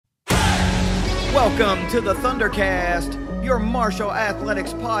Welcome to the ThunderCast, your Marshall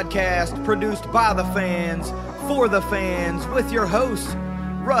Athletics podcast produced by the fans, for the fans, with your hosts,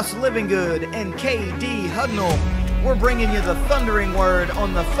 Russ Livingood and KD Hudnall. We're bringing you the thundering word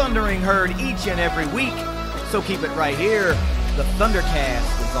on the thundering herd each and every week, so keep it right here. The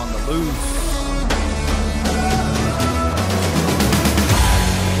ThunderCast is on the loose.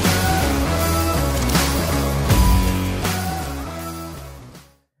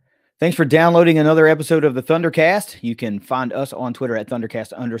 Thanks for downloading another episode of the ThunderCast. You can find us on Twitter at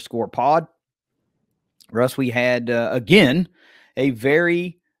ThunderCast_pod. Russ, we had, again, a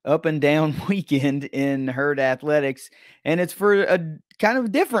very up and down weekend in herd athletics, and it's for a kind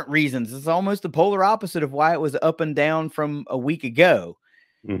of different reasons. It's almost the polar opposite of why it was up and down from a week ago.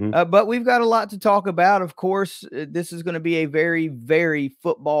 But we've got a lot to talk about. Of course, this is going to be a very, very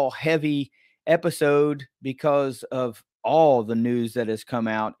football-heavy episode because of all the news that has come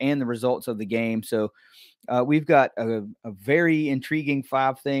out and the results of the game. So we've got a very intriguing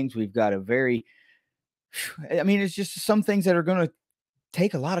 5 things. We've got it's just some things that are going to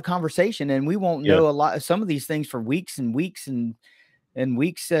take a lot of conversation, and we won't know a lot of some of these things for weeks and weeks and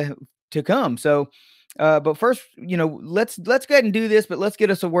weeks to come. So, but first, let's go ahead and do this, but let's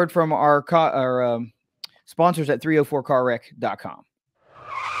get us a word from our sponsors at 304carwreck.com.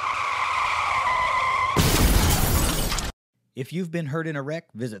 If you've been hurt in a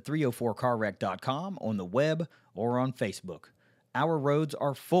wreck, visit 304carwreck.com on the web or on Facebook. Our roads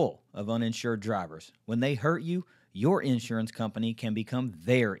are full of uninsured drivers. When they hurt you, your insurance company can become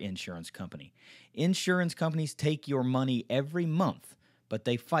their insurance company. Insurance companies take your money every month, but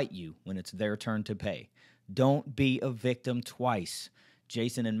they fight you when it's their turn to pay. Don't be a victim twice.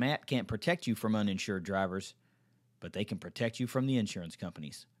 Jason and Matt can't protect you from uninsured drivers, but they can protect you from the insurance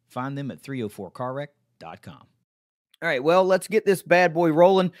companies. Find them at 304carwreck.com. All right, well, let's get this bad boy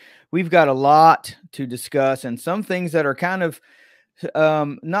rolling. We've got a lot to discuss and some things that are kind of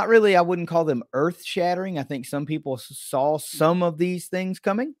not really, I wouldn't call them earth-shattering. I think some people saw some of these things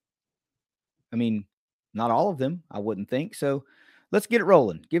coming. I mean, not all of them, I wouldn't think. So let's get it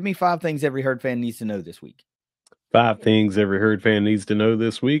rolling. Give me 5 things every herd fan needs to know this week. 5 things every herd fan needs to know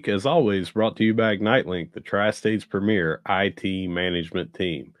this week, as always, brought to you by IgniteLink, the Tri-State's premier IT management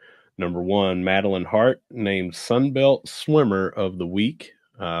team. Number 1, Madeline Hart, named Sunbelt Swimmer of the Week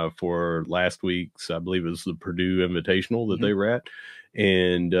for last week's, I believe it was the Purdue Invitational that they were at.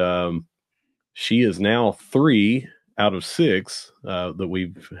 And she is now 3 out of 6 that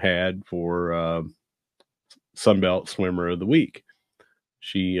we've had for Sunbelt Swimmer of the Week.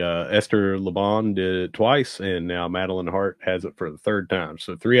 Esther LeBon did it twice, and now Madeline Hart has it for the 3rd time.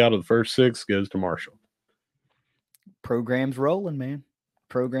 So 3 out of the first 6 goes to Marshall. Program's rolling, man.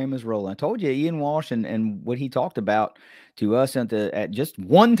 Program is rolling. I told you, Ian Walsh and what he talked about to us at just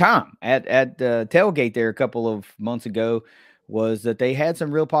one time at tailgate there a couple of months ago was that they had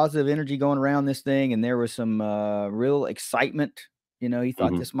some real positive energy going around this thing, and there was some real excitement. He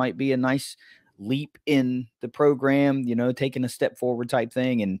thought this might be a nice leap in the program, taking a step forward type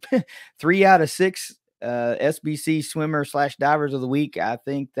thing. And 3 out of 6 SBC swimmer / divers of the week, I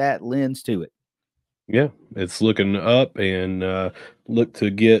think that lends to it. Yeah, it's looking up, and look to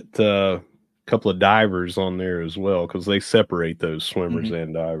get a couple of divers on there as well, because they separate those swimmers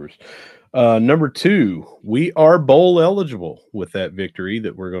and divers. Number 2, we are bowl eligible with that victory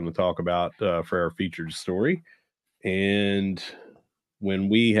that we're going to talk about for our featured story. And when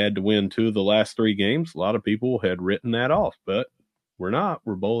we had to win 2 of the last 3 games, a lot of people had written that off, but we're not.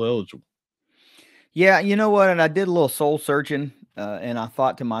 We're bowl eligible. Yeah, you know what? And I did a little soul searching, and I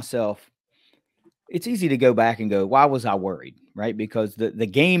thought to myself, it's easy to go back and go, why was I worried, right? Because the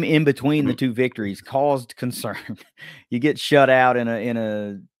game in between the 2 victories caused concern. You get shut out in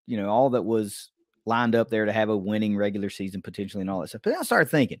a all that was lined up there to have a winning regular season potentially and all that stuff. But then I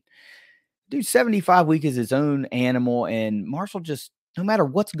started thinking, dude, 75 week is its own animal, and Marshall just, no matter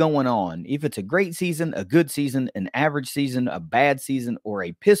what's going on, if it's a great season, a good season, an average season, a bad season, or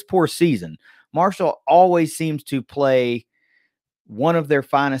a piss poor season, Marshall always seems to play one of their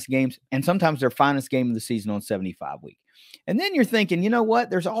finest games, and sometimes their finest game of the season on 75 week. And then you're thinking, you know what?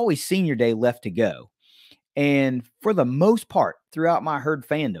 There's always senior day left to go. And for the most part, throughout my herd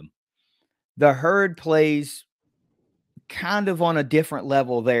fandom, the herd plays kind of on a different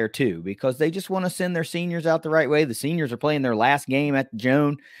level there too, because they just want to send their seniors out the right way. The seniors are playing their last game at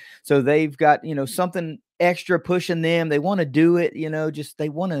Joan. So they've got, something extra pushing them. They want to do it, they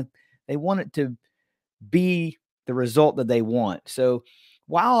want it to be the result that they want. So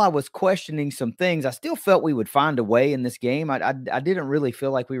while I was questioning some things, I still felt we would find a way in this game. I didn't really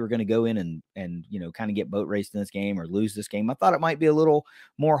feel like we were going to go in and kind of get boat raced in this game or lose this game. I thought it might be a little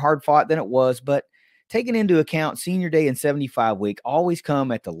more hard fought than it was, but taking into account senior day and 75 week always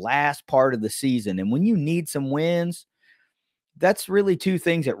come at the last part of the season, and when you need some wins, that's really two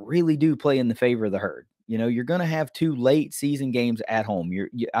things that really do play in the favor of the Herd. You're going to have two late season games at home.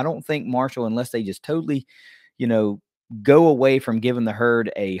 I don't think Marshall, unless they just totally, go away from giving the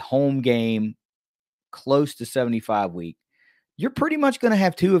Herd a home game close to 75 week, you're pretty much going to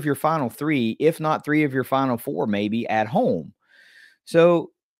have two of your final three, if not three of your final four, maybe at home.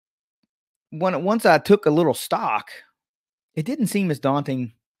 So once I took a little stock, it didn't seem as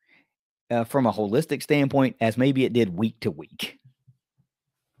daunting from a holistic standpoint as maybe it did week to week.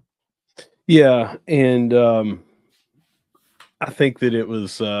 Yeah, and I think that it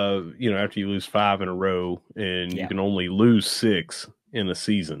was after you lose 5 in a row and you can only lose 6 in a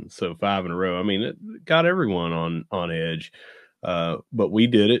season, so 5 in a row. I mean, it got everyone on edge. But we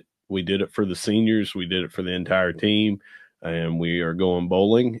did it. We did it for the seniors. We did it for the entire team. And we are going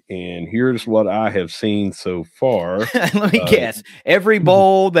bowling. And here's what I have seen so far. Let me guess. Every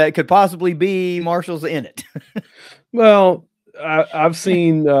bowl that could possibly be, Marshall's in it. Well, I've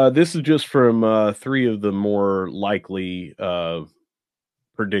seen this is just from 3 of the more likely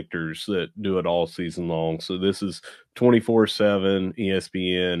predictors that do it all season long. So this is 24/7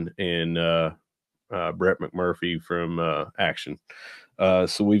 ESPN and Brett McMurphy from Action.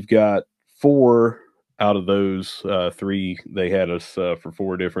 So we've got 4 out of those 3. They had us for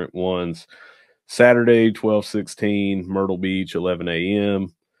 4 different ones. Saturday, 12/16, Myrtle Beach, 11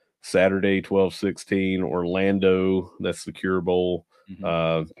 a.m. Saturday, 12/16, Orlando, that's the Cure Bowl,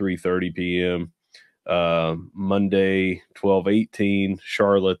 3:30 p.m. Monday, 12/18,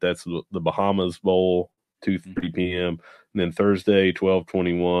 Charlotte, that's the Bahamas Bowl, 2:30 p.m. And then Thursday,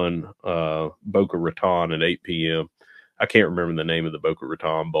 12/21, Boca Raton at 8 p.m. I can't remember the name of the Boca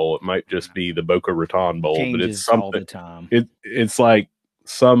Raton Bowl. It might just be the Boca Raton Bowl, Changes but it's something all the time. It's like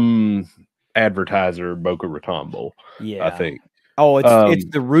some advertiser Boca Raton Bowl. Yeah, I think. Oh, it's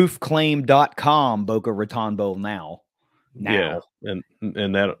the roofclaim.com Boca Raton Bowl now. Yeah, and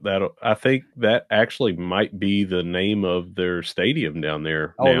that I think that actually might be the name of their stadium down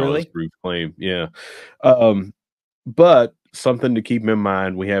there now. Really? Is Roof Claim. Yeah. But something to keep in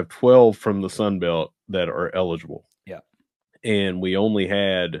mind, we have 12 from the Sun Belt that are eligible. Yeah. And we only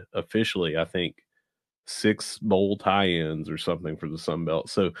had officially, I think, 6 bowl tie-ins or something for the Sun Belt.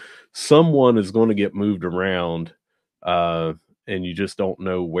 So someone is going to get moved around, and you just don't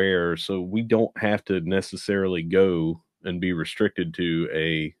know where. So we don't have to necessarily go and be restricted to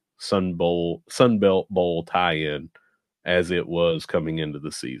a Sun Belt Bowl tie-in as it was coming into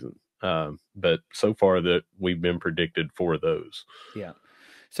the season. But so far that we've been predicted for those. Yeah.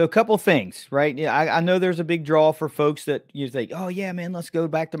 So a couple things, right? Yeah, I know there's a big draw for folks that you think, oh yeah, man, let's go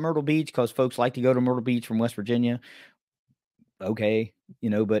back to Myrtle Beach because folks like to go to Myrtle Beach from West Virginia. Okay,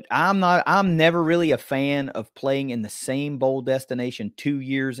 but I'm never really a fan of playing in the same bowl destination 2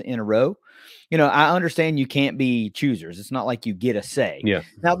 years in a row. I understand you can't be choosers. It's not like you get a say. Yeah.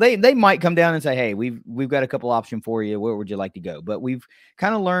 Now they might come down and say, hey, we've got a couple options for you. Where would you like to go? But we've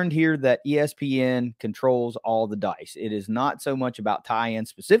kind of learned here that ESPN controls all the dice. It is not so much about tie-in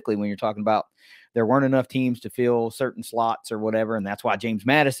specifically when you're talking about there weren't enough teams to fill certain slots or whatever. And that's why James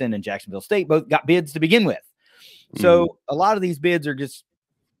Madison and Jacksonville State both got bids to begin with. So a lot of these bids are just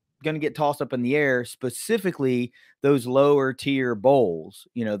going to get tossed up in the air, specifically those lower tier bowls,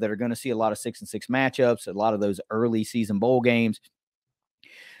 that are going to see a lot of 6-6 matchups, a lot of those early season bowl games.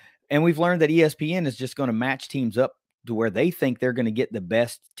 And we've learned that ESPN is just going to match teams up to where they think they're going to get the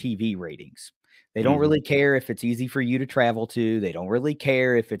best TV ratings. They don't really care if it's easy for you to travel to. They don't really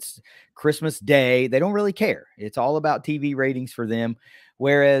care if it's Christmas Day. They don't really care. It's all about TV ratings for them.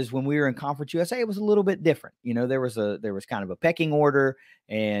 Whereas when we were in Conference USA, it was a little bit different. There was kind of a pecking order,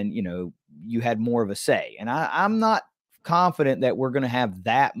 and you had more of a say. And I'm not confident that we're going to have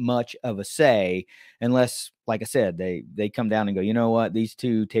that much of a say unless, like I said, they come down and go, you know what, these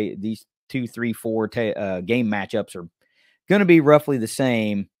 2, 3, 4 game matchups are going to be roughly the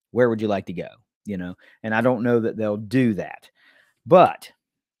same. Where would you like to go? And I don't know that they'll do that, but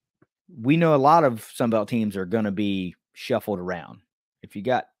we know a lot of Sunbelt teams are going to be shuffled around. If you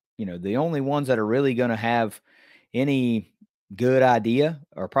got, the only ones that are really going to have any good idea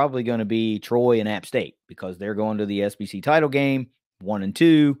are probably going to be Troy and App State because they're going to the SBC title game, 1 and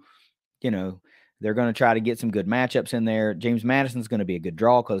 2. They're going to try to get some good matchups in there. James Madison's going to be a good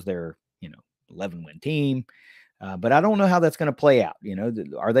draw because they're, 11-win team. But I don't know how that's going to play out.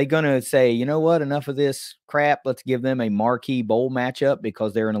 Are they going to say, you know what, enough of this crap? Let's give them a marquee bowl matchup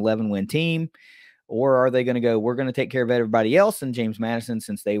because they're an 11-win team. Or are they going to go, we're going to take care of everybody else? And James Madison,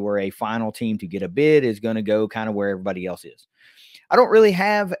 since they were a final team to get a bid, is going to go kind of where everybody else is. I don't really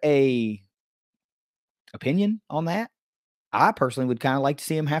have a opinion on that. I personally would kind of like to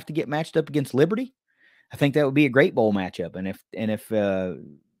see them have to get matched up against Liberty. I think that would be a great bowl matchup. And if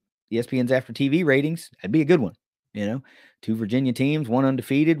ESPN's after TV ratings, that'd be a good one. Two Virginia teams, one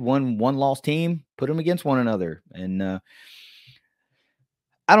undefeated, one lost team, put them against one another. And I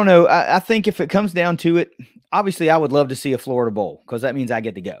don't know. I think if it comes down to it, obviously I would love to see a Florida Bowl because that means I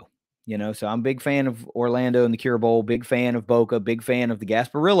get to go. So I'm a big fan of Orlando and the Cure Bowl, big fan of Boca, big fan of the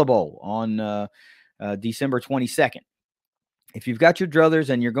Gasparilla Bowl on December 22nd. If you've got your druthers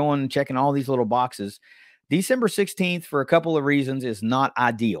and you're going and checking all these little boxes, December 16th, for a couple of reasons, is not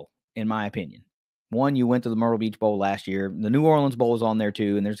ideal, in my opinion. One, you went to the Myrtle Beach Bowl last year. The New Orleans Bowl is on there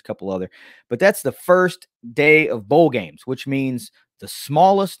too, and there's a couple other. But that's the first day of bowl games, which means the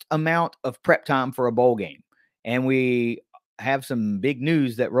smallest amount of prep time for a bowl game. And we have some big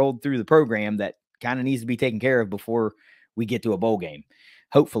news that rolled through the program that kind of needs to be taken care of before we get to a bowl game,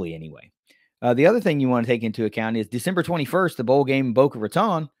 hopefully anyway. The other thing you want to take into account is December 21st, the bowl game in Boca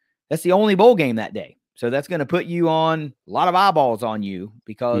Raton. That's the only bowl game that day. So that's going to put you on a lot of eyeballs on you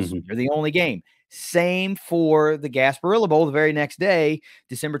because you're the only game. Same for the Gasparilla Bowl the very next day,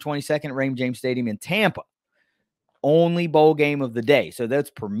 December 22nd at Raymond James Stadium in Tampa. Only bowl game of the day. So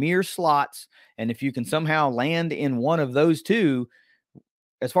that's premier slots. And if you can somehow land in one of those two,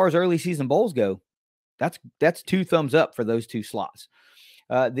 as far as early season bowls go, that's 2 thumbs up for those 2 slots.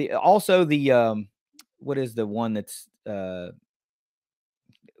 What is the one that's what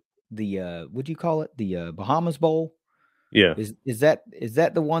do you call it? The Bahamas Bowl? Yeah. Is that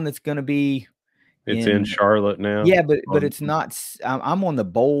the one that's going to be? It's in Charlotte now. Yeah, but it's not. I'm on the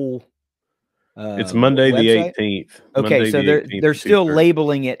bowl. It's Monday website. the 18th. Okay, Monday so the 18th they're still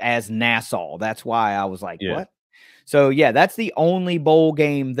labeling it as Nassau. That's why I was like, what? So yeah, that's the only bowl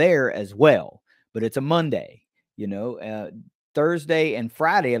game there as well. But it's a Monday. Thursday and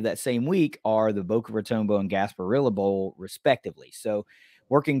Friday of that same week are the Boca Raton Bowl and Gasparilla Bowl, respectively. So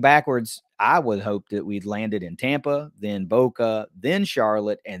working backwards, I would hope that we'd landed in Tampa, then Boca, then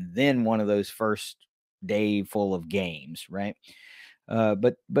Charlotte, and then one of those first day full of games, right?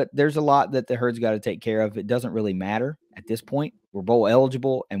 But there's a lot that the Herd's got to take care of. It doesn't really matter at this point. We're bowl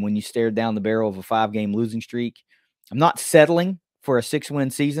eligible, and when you stare down the barrel of a 5-game losing streak, I'm not settling for a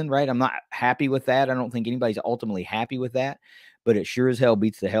 6-win season, right? I'm not happy with that. I don't think anybody's ultimately happy with that, but it sure as hell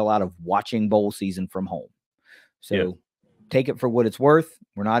beats the hell out of watching bowl season from home. So take it for what it's worth.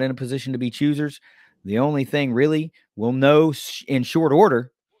 We're not in a position to be choosers. The only thing really we'll know in short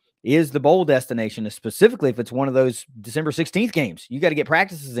order is the bowl destination, specifically if it's one of those December 16th games. You got to get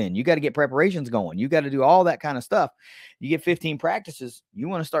practices in. You got to get preparations going. You got to do all that kind of stuff. You get 15 practices. You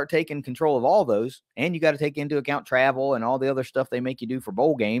want to start taking control of all those, and you got to take into account travel and all the other stuff they make you do for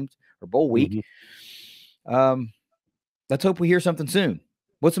bowl games or bowl week. Let's hope we hear something soon.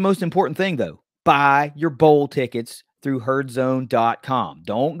 What's the most important thing, though? Buy your bowl tickets through herdzone.com.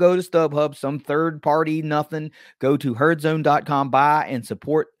 Don't go to StubHub, some third party, nothing. Go to herdzone.com, buy and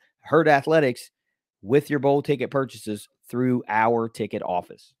support Herd Athletics with your bowl ticket purchases through our ticket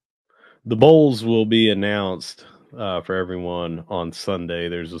office. The bowls will be announced for everyone on Sunday.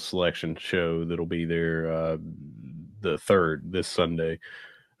 There's a selection show that'll be there the 3rd, this Sunday.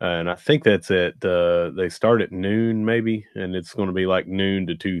 And I think that's they start at noon maybe, and it's going to be like noon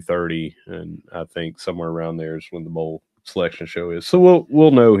to 2:30. And I think somewhere around there is when the bowl selection show is. So we'll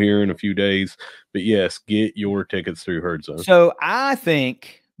know here in a few days. But yes, get your tickets through HerdZone. So I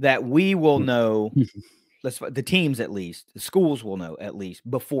think that we will know, the teams at least, the schools will know at least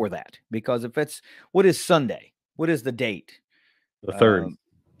before that. Because if it's, what is Sunday? What is the date? The 3rd.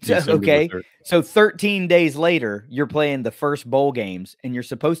 Okay, so 13 days later, you're playing the first bowl games, and you're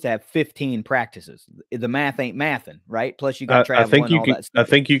supposed to have 15 practices. The math ain't mathing, right? Plus, you got travel and all that stuff. I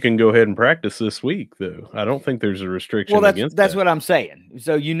think you can go ahead and practice this week, though. I don't think there's a restriction against that. That's what I'm saying.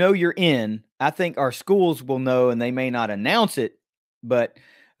 So you're in. I think our schools will know, and they may not announce it, but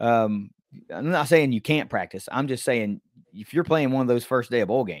I'm not saying you can't practice. I'm just saying if you're playing one of those first day of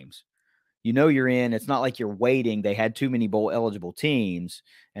bowl games, you're in. It's not like you're waiting. They had too many bowl eligible teams,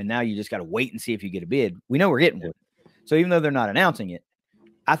 and now you just got to wait and see if you get a bid. We know we're getting one. So even though they're not announcing it,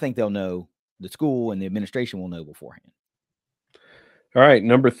 I think they'll know, the school and the administration will know beforehand. All right,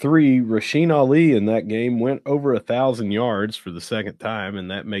 number 3, Rasheen Ali in that game went over 1,000 yards for the second time, and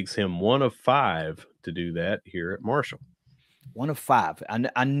that makes him one of 5 to do that here at Marshall. 1 of 5.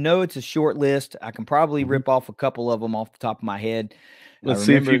 I know it's a short list. I can probably Mhm. rip off a couple of them off the top of my head. Let's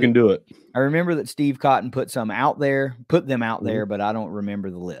see if you can do it. I remember that Steve Cotton put them out there, Mhm. but I don't remember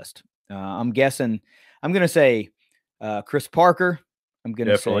the list. I'm guessing I'm going to say Chris Parker. I'm going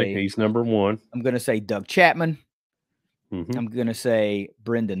to Definitely, say he's number 1. Doug Chapman. Mhm. I'm going to say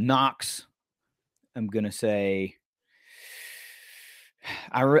Brendan Knox. I'm going to say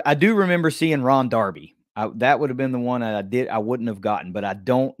I do remember seeing Ron Darby. That would have been the one I wouldn't have gotten, but I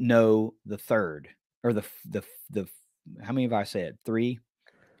don't know the third or the how many have I said? 3,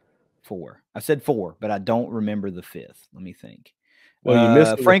 4. I said 4, but I don't remember the fifth. Let me think. Well, you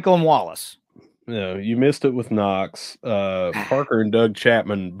missed it with Franklin Wallace. no, you missed it with Knox. Parker and Doug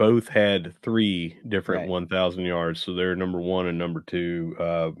Chapman both had 3 different Right. 1,000 yards, so they're number 1 and number 2.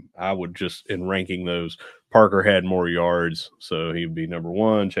 I would just in ranking those, Parker had more yards, so he'd be number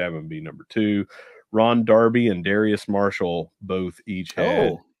 1. Chapman would be number 2. Ron Darby and Darius Marshall both each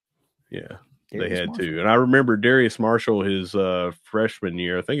had, Oh, yeah, they Darius had Marshall. 2. And I remember Darius Marshall, his freshman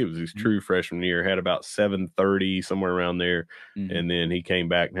year, I think it was his Mhm. true freshman year, had about 730, somewhere around there. Mhm. And then he came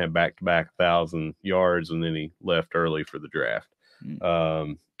back and had back-to-back 1,000 yards, and then he left early for the draft.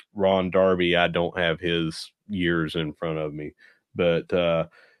 Mm. Ron Darby, I don't have his years in front of me. But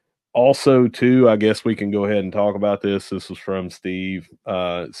also, too, I guess we can go ahead and talk about this. This was from Steve.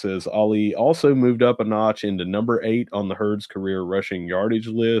 It says, Ali also moved up a notch into number 8 on the Herd's career rushing yardage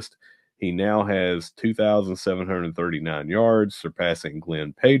list. He now has 2,739 yards, surpassing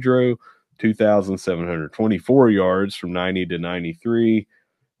Glenn Pedro, 2,724 yards from 90 to 93.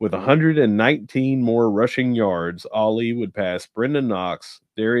 With 119 more rushing yards, Ali would pass Brendan Knox,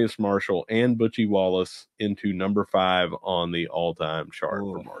 Darius Marshall, and Butchie Wallace into number 5 on the all-time chart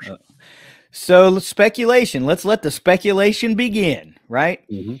for Oh, Marshall. so speculation. Let's let the speculation begin, right?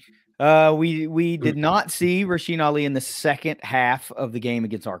 Mm-hmm. We did not see Rasheen Ali in the second half of the game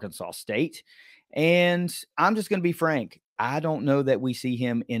against Arkansas State. And I'm just going to be frank. I don't know that we see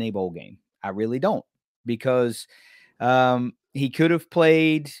him in a bowl game. I really don't, because he could have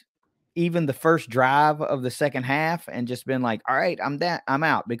played even the first drive of the second half and just been like, all right, I'm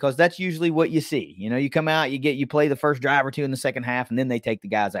out, because that's usually what you see. You come out, you play the first drive or two in the second half, and then they take the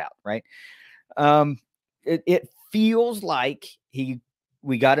guys out, right? It feels like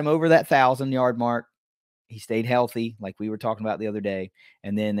we got him over that 1,000-yard mark. He stayed healthy, like we were talking about the other day,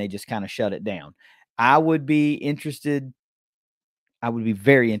 and then they just kind of shut it down. I would be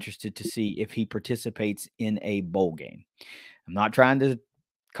very interested to see if he participates in a bowl game. I'm not trying to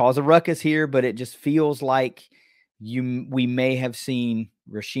cause a ruckus here, but it just feels like we may have seen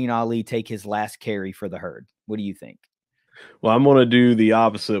Rasheen Ali take his last carry for the Herd. What do you think? Well, I'm going to do the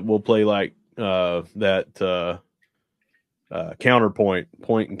opposite. We'll play like that counterpoint,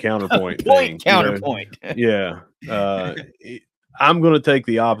 point and counterpoint thing. Counterpoint. Yeah. I'm going to take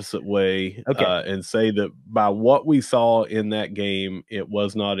the opposite way Okay. and say that by what we saw in that game, it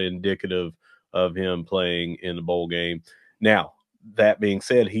was not indicative of him playing in the bowl game. Now, that being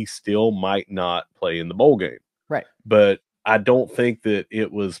said, he still might not play in the bowl game. Right. But I don't think that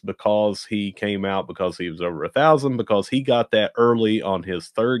it was because he came out because he was over 1,000, because he got that early on his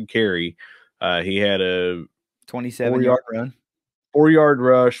third carry. He had a 27-yard run. 4-yard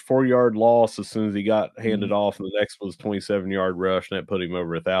rush, 4-yard loss as soon as he got handed off, and the next was 27-yard rush, and that put him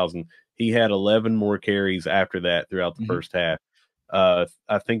over 1,000. He had 11 more carries after that throughout the first half. I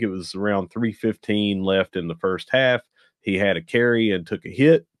think it was around 3:15 left in the first half. He had a carry and took a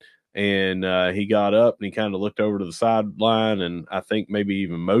hit, and he got up and he kind of looked over to the sideline, and I think maybe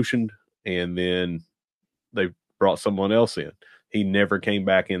even motioned, and then they brought someone else in. He never came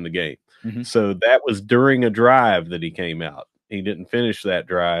back in the game. So that was during a drive that he came out. He didn't finish that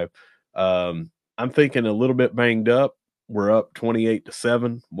drive. I'm thinking a little bit banged up. We're up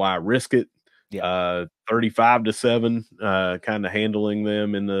 28-7. Why risk it? Yeah. 35-7, kind of handling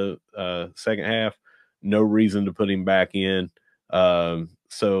them in the second half. No reason to put him back in.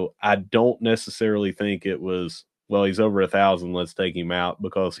 So I don't necessarily think it was, well, he's over 1,000, let's take him out,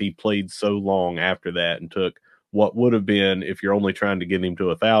 because he played so long after that and took what would have been, if you're only trying to get him to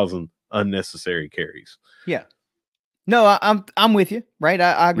 1,000, unnecessary carries. Yeah. No, I'm with you, right?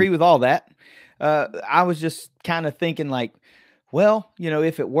 I agree with all that. I was just kind of thinking like, well,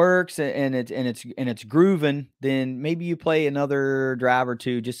 if it works and it's grooving, then maybe you play another drive or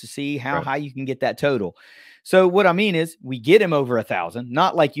two just to see how high you can get that total. So what I mean is, we get him over 1,000,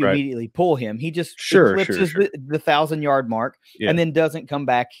 not like you immediately pull him. He just eclipses the 1,000-yard mark and then doesn't come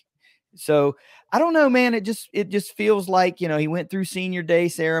back So I don't know, man. It just feels like, he went through senior day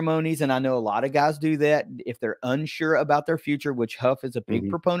ceremonies, and I know a lot of guys do that if they're unsure about their future, which Huff is a big Hmm.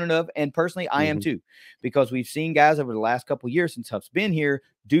 proponent of, and personally I am Hmm. too, because we've seen guys over the last couple of years since Huff's been here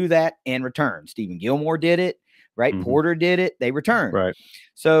do that and return. Stephen Gilmore did it, right? Hmm. Porter did it, they returned. Right.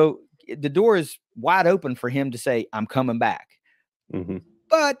 So the door is wide open for him to say, I'm coming back. Hmm.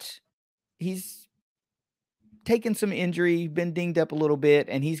 But he's taken some injury, been dinged up a little bit,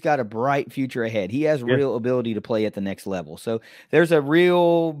 and he's got a bright future ahead. He has Yeah. real ability to play at the next level. So there's a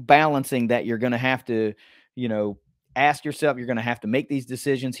real balancing that you're going to have to, you know, ask yourself. You're going to have to make these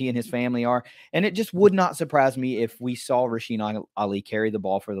decisions. He and his family are. And it just would not surprise me if we saw Rasheen Ali carry the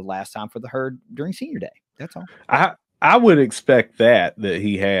ball for the last time for the Herd during senior day. That's all. I would expect that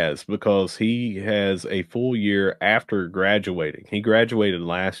he has, because he has a full year after graduating. He graduated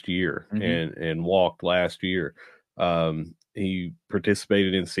last year Mm-hmm. and walked last year. He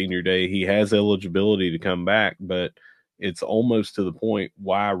participated in senior day. He has eligibility to come back, but it's almost to the point,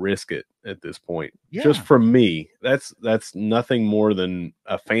 why risk it at this point? Just Yeah. from me, that's nothing more than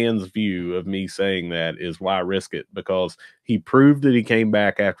a fan's view of me saying that, is why risk it, because he proved that he came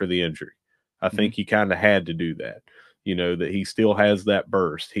back after the injury. I Mm-hmm. think he kind of had to do that. That he still has that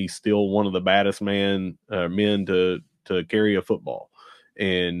burst. He's still one of the baddest men to carry a football,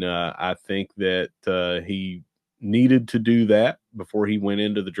 and I think that he needed to do that before he went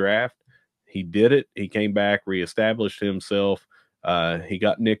into the draft. He did it. He came back, reestablished himself. He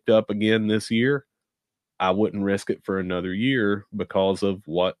got nicked up again this year. I wouldn't risk it for another year because of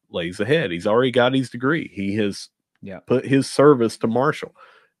what lays ahead. He's already got his degree. He has put his service to Marshall.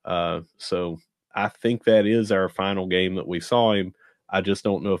 So I think that is our final game that we saw him. I just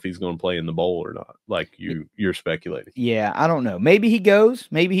don't know if he's going to play in the bowl or not, like you're speculating. Yeah, I don't know. Maybe he goes,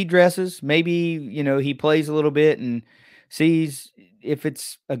 maybe he dresses, maybe, he plays a little bit and sees if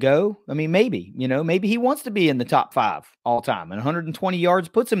it's a go. I mean, maybe, maybe he wants to be in the top 5 all time, and 120 yards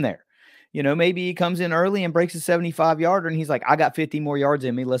puts him there. Maybe he comes in early and breaks a 75-yarder and he's like, I got 50 more yards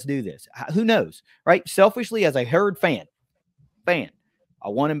in me. Let's do this. Who knows, right? Selfishly, as a Herd fan, I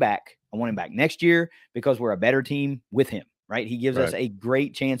want him back. I want him back next year because we're a better team with him, right? He gives us Right. a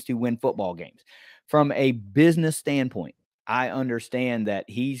great chance to win football games. From a business standpoint, I understand that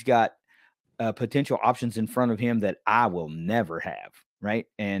he's got potential options in front of him that I will never have, right?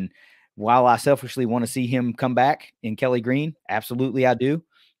 And while I selfishly want to see him come back in Kelly Green, absolutely I do.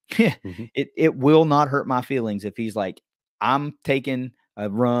 Mm-hmm. it will not hurt my feelings if he's like, I'm taking a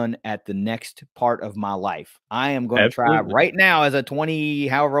run at the next part of my life. I am going to try Absolutely. right now as a 20,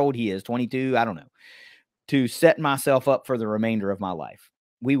 however old he is, 22, I don't know, to set myself up for the remainder of my life.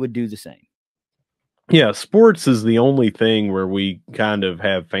 We would do the same. Yeah, sports is the only thing where we kind of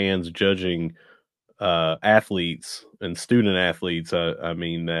have fans judging athletes and student athletes. I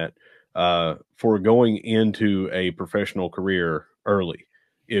mean that for going into a professional career early.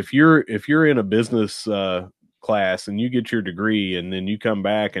 If you're in a business class and you get your degree, and then you come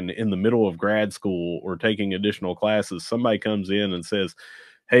back and in the middle of grad school or taking additional classes, somebody comes in and says,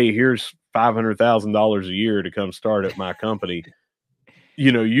 "Hey, here's $500,000 a year to come start at my company."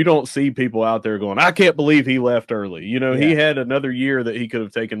 You don't see people out there going, I can't believe he left early. He Yeah. had another year that he could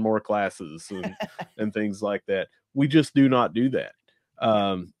have taken more classes and things like that. We just do not do that.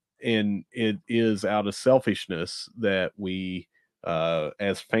 Yeah. And it is out of selfishness that we,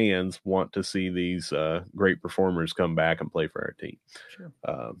 as fans, want to see these great performers come back and play for our team. Sure.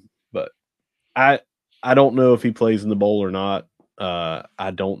 But I, I don't know if he plays in the bowl or not.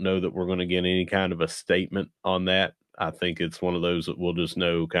 I don't know that we're going to get any kind of a statement on that. I think it's one of those that we'll just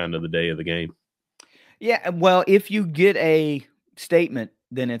know kind of the day of the game. Yeah, well, if you get a statement,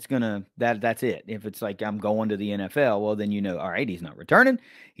 then it's gonna that's it. If it's like I'm going to the NFL, well, then all right, he's not returning.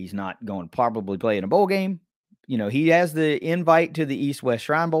 He's not going to probably play in a bowl game. He has the invite to the East West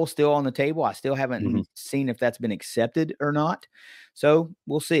Shrine Bowl still on the table. I still haven't seen if that's been accepted or not. So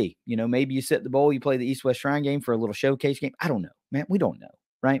we'll see. Maybe you sit the bowl, you play the East West Shrine game for a little showcase game. I don't know, man. We don't know,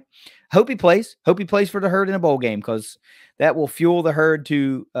 right? Hope he plays. Hope he plays for the Herd in a bowl game, because that will fuel the Herd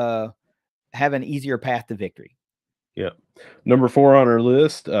to have an easier path to victory. Yeah. Number 4 on our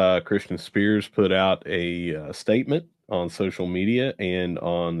list, Christian Spears put out a statement on social media and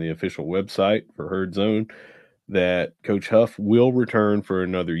on the official website for Herd Zone that Coach Huff will return for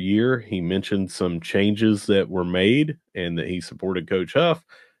another year. He mentioned some changes that were made and that he supported Coach Huff,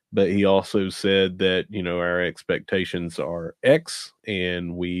 but he also said that, our expectations are X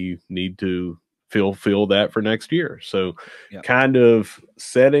and we need to fulfill that for next year. So Yep. kind of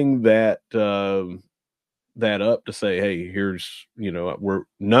setting that up to say, hey, here's,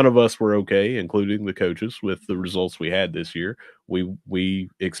 none of us were okay, including the coaches, with the results we had this year. We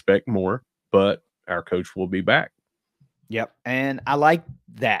expect more, but our coach will be back. Yep. And I like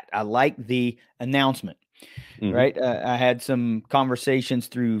that. I like the announcement, right? I had some conversations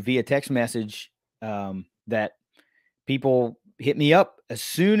through via text message that people hit me up as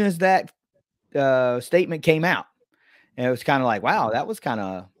soon as that statement came out. And it was kind of like, wow, that was kind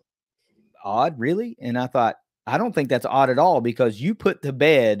of odd, really? And I thought, I don't think that's odd at all, because you put to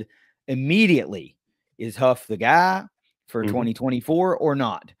bed immediately, is Huff the guy for 2024 or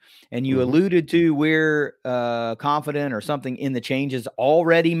not? And you alluded to we're confident or something in the changes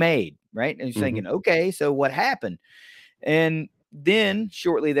already made, right? And you're thinking, okay, so what happened? And then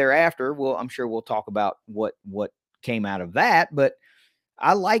shortly thereafter, well, I'm sure we'll talk about what came out of that. But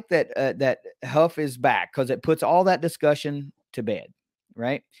I like that that Huff is back, because it puts all that discussion to bed,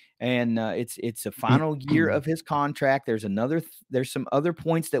 right? And it's a final year of his contract. There's there's some other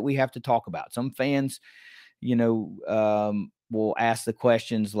points that we have to talk about. Some fans, will ask the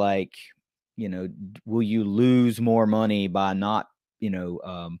questions like, will you lose more money by not,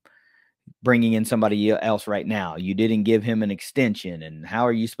 bringing in somebody else right now? You didn't give him an extension, and how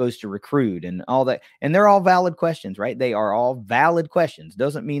are you supposed to recruit and all that? And they're all valid questions, right? They are all valid questions.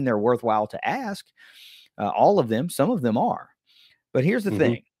 Doesn't mean they're worthwhile to ask. All of them, some of them are. But here's the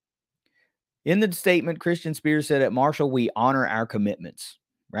thing. In the statement, Christian Spears said, at Marshall, we honor our commitments,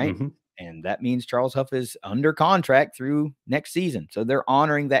 right? And that means Charles Huff is under contract through next season. So they're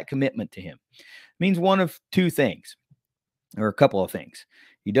honoring that commitment to him. It means one of two things, or a couple of things.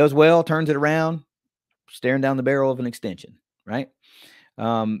 He does well, turns it around, staring down the barrel of an extension, right?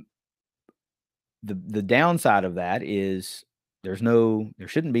 The downside of that is there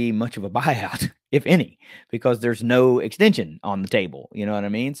shouldn't be much of a buyout, if any, because there's no extension on the table. You know what I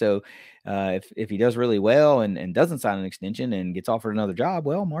mean? So if he does really well and doesn't sign an extension and gets offered another job,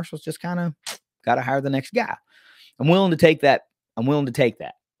 well, Marshall's just kind of got to hire the next guy. I'm willing to take that.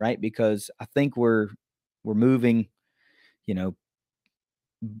 Right? Because I think we're moving,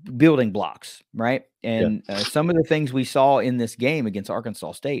 building blocks, right? And some of the things we saw in this game against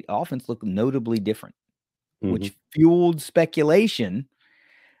Arkansas State, offense looked notably different, which fueled speculation.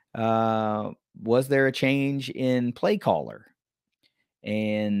 Was there a change in play caller?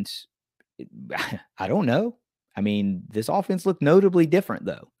 And I don't know. I mean, this offense looked notably different,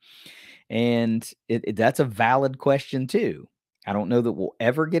 though. And that's a valid question, too. I don't know that we'll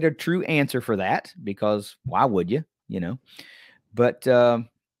ever get a true answer for that, because why would you, But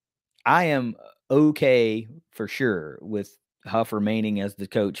I am okay for sure with Huff remaining as the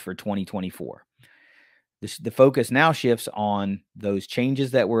coach for 2024. The focus now shifts on those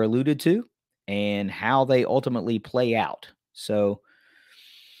changes that were alluded to and how they ultimately play out. So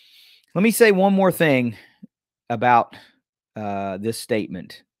let me say one more thing about this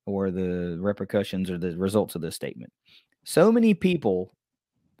statement, or the repercussions or the results of this statement. So many people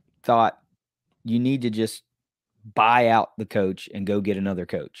thought you need to just buy out the coach and go get another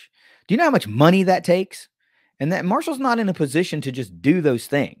coach. Do you know how much money that takes? And that Marshall's not in a position to just do those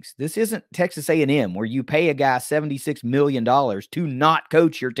things. This isn't Texas A&M, where you pay a guy $76 million to not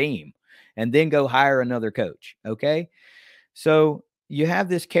coach your team and then go hire another coach. Okay. So you have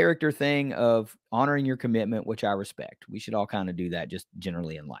this character thing of honoring your commitment, which I respect. We should all kind of do that just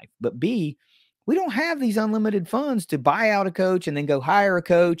generally in life. But B, we don't have these unlimited funds to buy out a coach and then go hire a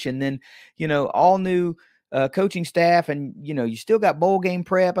coach and then, all new coaching staff, and you still got bowl game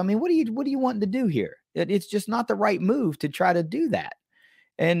prep. I mean, what are you wanting to do here? It's just not the right move to try to do that.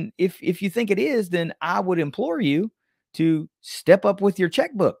 And if you think it is, then I would implore you to step up with your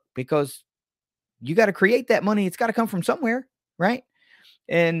checkbook, because you got to create that money. It's got to come from somewhere, right?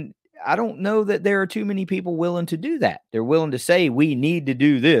 And I don't know that there are too many people willing to do that. They're willing to say, we need to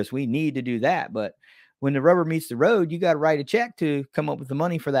do this, we need to do that. But when the rubber meets the road, you got to write a check to come up with the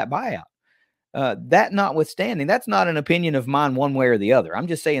money for that buyout. That notwithstanding, that's not an opinion of mine one way or the other. I'm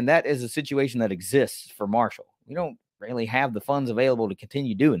just saying that is a situation that exists for Marshall. We don't really have the funds available to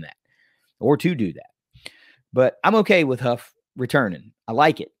continue doing that or to do that. But I'm okay with Huff returning. I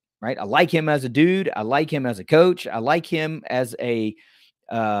like it, right? I like him as a dude. I like him as a coach. I like him as a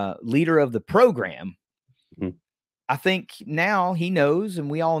leader of the program. I think now he knows, and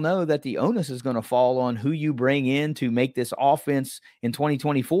we all know, that the onus is going to fall on who you bring in to make this offense in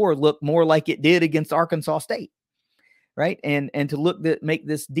 2024 look more like it did against Arkansas State, right? And to make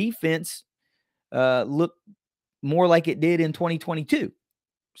this defense look more like it did in 2022.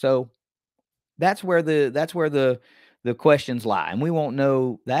 So that's where the questions lie, and we won't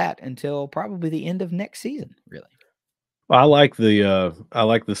know that until probably the end of next season, really. I like the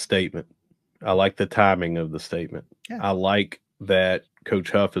statement. I like the timing of the statement. Yeah. I like that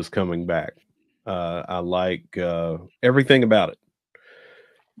Coach Huff is coming back. I like everything about it.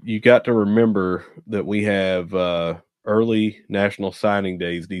 You got to remember that we have early National Signing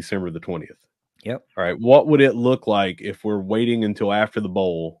Days, December the 20th. Yep. All right. What would it look like if we're waiting until after the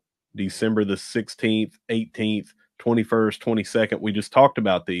bowl, December the 16th, 18th, 21st, 22nd? We just talked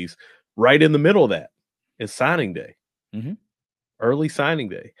about these. Right in the middle of that is signing day, early signing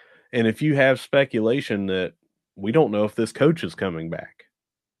day. And if you have speculation that we don't know if this coach is coming back,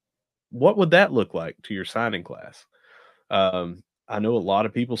 what would that look like to your signing class? I know a lot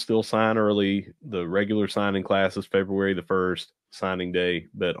of people still sign early. The regular signing class is February the 1st, signing day.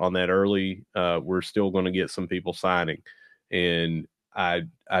 But on that early, we're still going to get some people signing. And I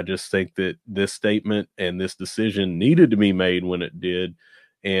just think that this statement and this decision needed to be made when it did.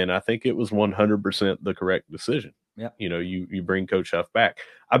 And I think it was 100% the correct decision. Yeah. You know, you bring Coach Huff back.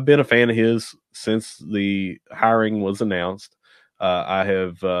 I've been a fan of his since the hiring was announced. I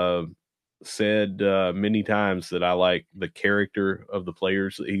have said many times that I like the character of the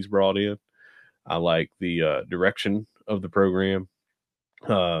players that he's brought in. I like the direction of the program.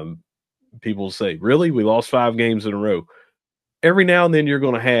 People say, really? We lost 5 games in a row. Every now and then you're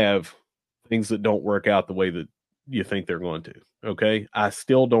going to have things that don't work out the way that you think they're going to. Okay. I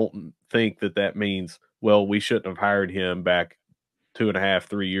still don't think that that means, well, we shouldn't have hired him back 2.5,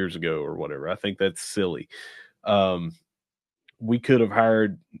 3 years ago or whatever. I think that's silly. We could have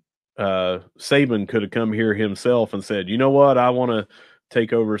hired Saban could have come here himself and said, you know what, I want to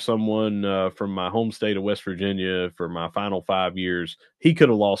take over someone from my home state of West Virginia for my final 5 years. He could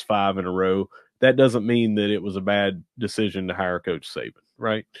have lost 5 in a row. That doesn't mean that it was a bad decision to hire Coach Saban,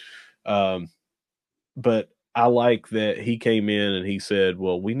 right? But I like that he came in and he said,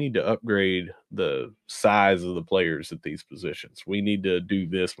 well, we need to upgrade the size of the players at these positions. We need to do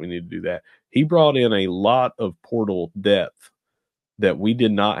this. We need to do that. He brought in a lot of portal depth that we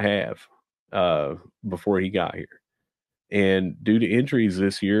did not have before he got here. And due to injuries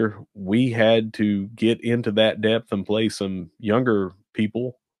this year, we had to get into that depth and play some younger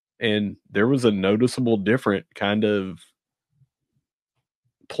people. And there was a noticeable different kind of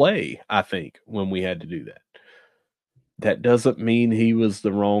play, I think, when we had to do that. That doesn't mean he was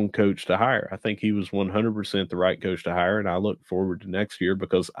the wrong coach to hire. I think he was 100% the right coach to hire. And I look forward to next year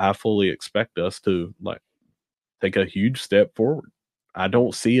because I fully expect us to take a huge step forward. I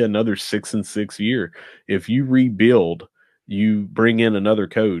don't see another 6-6 year. If you rebuild, you bring in another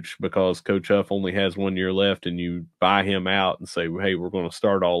coach because Coach Huff only has 1 year left, and you buy him out and say, hey, we're going to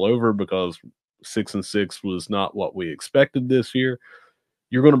start all over because 6-6 was not what we expected this year.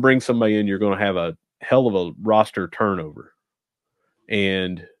 You're going to bring somebody in, you're going to have a hell of a roster turnover.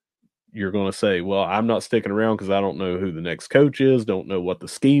 And you're going to say, well, I'm not sticking around because I don't know who the next coach is, don't know what the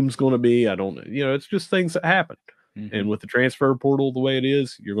scheme's going to be. I don't, it's just things that happen. And with the transfer portal the way it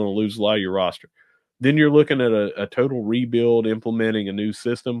is, you're going to lose a lot of your roster. Then you're looking at a total rebuild, implementing a new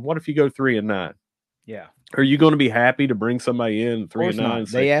system. What if you go 3-9? Yeah. Are you going to be happy to bring somebody in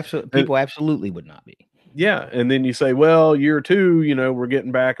 3-9? People absolutely would not be. Yeah. And then you say, well, year 2, we're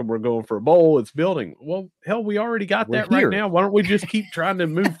getting back and we're going for a bowl. It's building. Well, hell, we already got that right now. Why don't we just keep trying to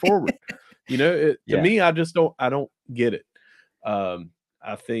move forward? To me, I don't get it.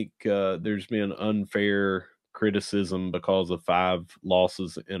 I think there's been unfair criticism because of 5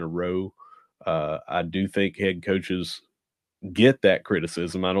 losses in a row. I do think head coaches get that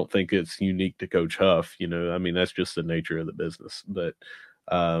criticism. I don't think it's unique to Coach Huff. That's just the nature of the business. But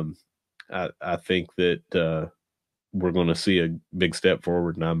I think that we're going to see a big step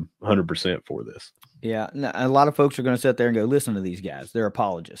forward, and I'm 100% for this. Yeah, a lot of folks are going to sit there and go, listen to these guys. They're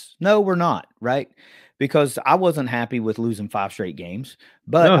apologists. No, we're not, right? Because I wasn't happy with losing 5 straight games.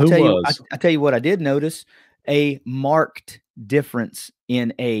 But I tell you what, I did notice a marked difference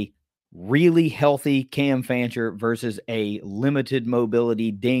in a really healthy Cam Fancher versus a limited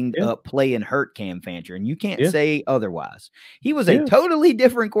mobility, dinged up, play and hurt Cam Fancher. And you can't say otherwise. He was a totally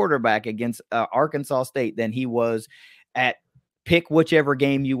different quarterback against Arkansas State than he was at pick whichever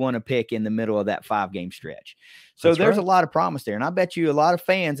game you want to pick in the middle of that 5-game stretch. So there's a lot of promise there. And I bet you a lot of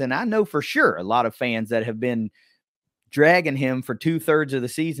fans, and I know for sure a lot of fans that have been dragging him for 2/3 of the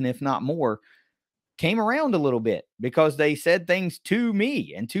season, if not more, came around a little bit because they said things to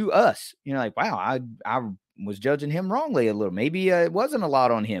me and to us, like, wow, I was judging him wrongly a little. Maybe it wasn't a lot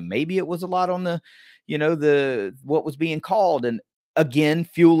on him. Maybe it was a lot on the what was being called, and again,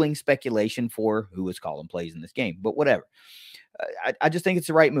 fueling speculation for who was calling plays in this game, but whatever. I just think it's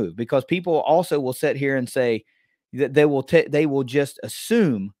the right move because people also will sit here and say that they will just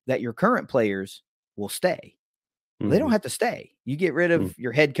assume that your current players will stay. They don't have to stay. You get rid of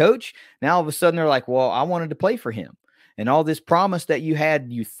your head coach. Now all of a sudden they're like, well, I wanted to play for him. And all this promise that you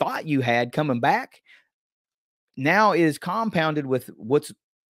thought you had coming back now is compounded with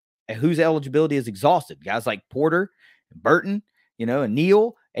whose eligibility is exhausted. Guys like Porter, and Burton, and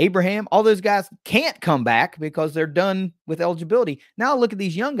Neal, Abraham, all those guys can't come back because they're done with eligibility. Now look at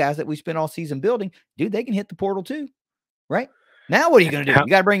these young guys that we spent all season building. Dude, they can hit the portal too, right? Now what are you going to do? You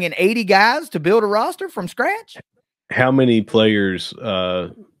got to bring in 80 guys to build a roster from scratch? How many players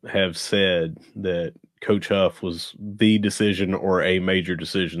have said that Coach Huff was the decision or a major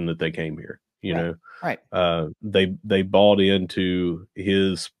decision that they came here? Right. They bought into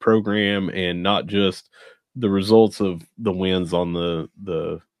his program, and not just the results of the wins on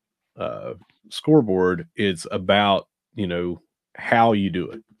the scoreboard. It's about how you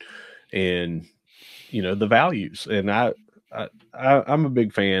do it, and the values. And I'm a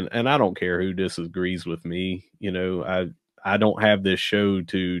big fan, and I don't care who disagrees with me. I don't have this show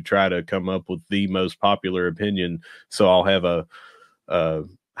to try to come up with the most popular opinion, so I'll have a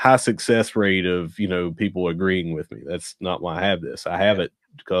high success rate of people agreeing with me. That's not why I have this. I have it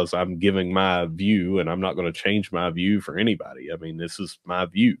because I'm giving my view, and I'm not going to change my view for anybody. I mean, this is my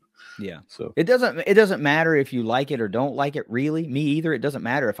view. Yeah. So it doesn't matter if you like it or don't like it, really. Me either. It doesn't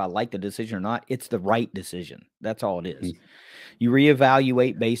matter if I like the decision or not. It's the right decision. That's all it is. You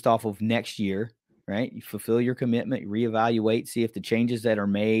reevaluate based off of next year, right? You fulfill your commitment, you reevaluate, see if the changes that are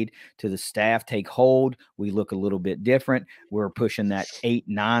made to the staff take hold. We look a little bit different. We're pushing that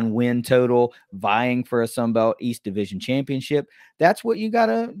 8-9 win total, vying for a Sunbelt East Division championship. That's what you got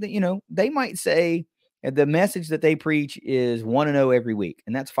to, they might say the message that they preach is 1-0 every week,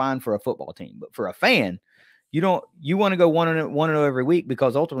 and that's fine for a football team. But for a fan, you want to go 1-0 every week,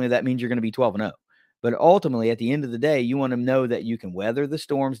 because ultimately that means you're going to be 12-0. But ultimately, at the end of the day, you want to know that you can weather the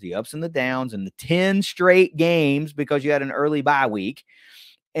storms, the ups and the downs, and the 10 straight games because you had an early bye week,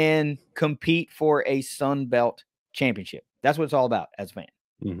 and compete for a Sun Belt championship. That's what it's all about as a fan.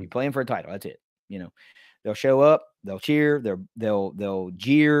 You're playing for a title. That's it. They'll show up, they'll cheer, they'll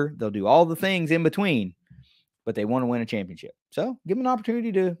jeer, they'll do all the things in between, but they want to win a championship. So give them an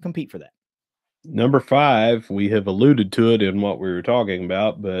opportunity to compete for that. Number 5, we have alluded to it in what we were talking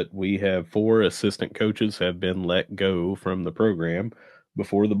about, but we have 4 assistant coaches have been let go from the program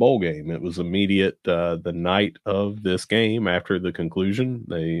before the bowl game. It was immediate the night of this game after the conclusion.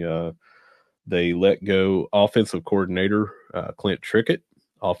 They let go offensive coordinator Clint Trickett,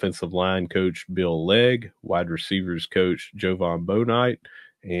 offensive line coach Bill Legg, wide receivers coach Jovan Bonight,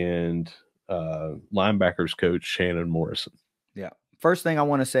 and linebackers coach Shannon Morrison. Yeah. First thing I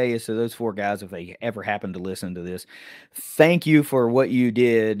want to say is to those 4 guys, if they ever happen to listen to this, thank you for what you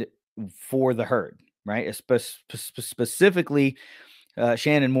did for the herd, right? Specifically,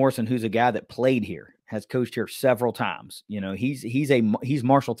 Shannon Morrison, who's a guy that played here, has coached here several times. He's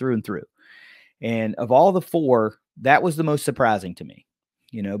Marshall through and through. And of all the 4, that was the most surprising to me,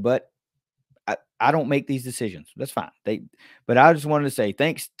 but I don't make these decisions. That's fine. But I just wanted to say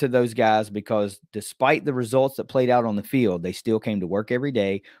thanks to those guys, because despite the results that played out on the field, they still came to work every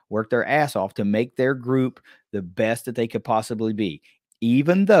day, worked their ass off to make their group the best that they could possibly be.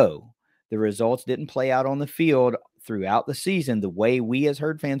 Even though the results didn't play out on the field throughout the season the way we as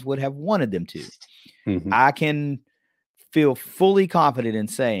herd fans would have wanted them to, I can feel fully confident in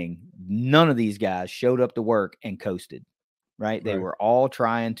saying none of these guys showed up to work and coasted, right? They were all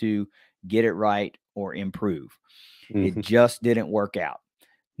trying to get it right or improve. It just didn't work out.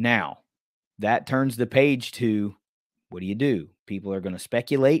 Now, that turns the page to, what do? People are going to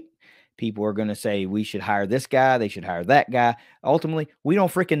speculate. People are going to say, we should hire this guy, they should hire that guy. Ultimately, we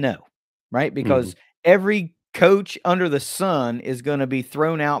don't freaking know, right? Because every coach under the sun is going to be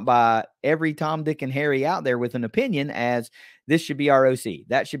thrown out by every Tom, Dick, and Harry out there with an opinion as, this should be our OC,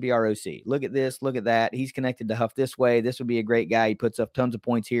 that should be our OC. Look at this, look at that. He's connected to Huff this way. This would be a great guy. He puts up tons of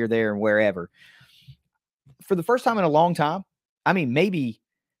points here, there, and wherever. For the first time in a long time, I mean, maybe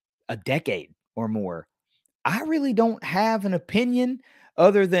a decade or more, I really don't have an opinion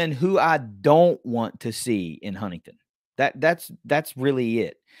other than who I don't want to see in Huntington. That's really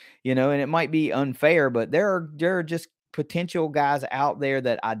it, and it might be unfair, but there are just potential guys out there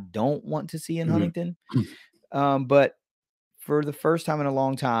that I don't want to see in Huntington. But for the first time in a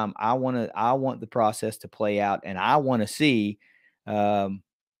long time, I want the process to play out, and I want to see how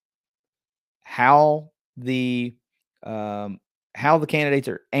the candidates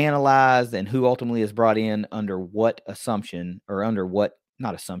are analyzed and who ultimately is brought in under what assumption, or under what,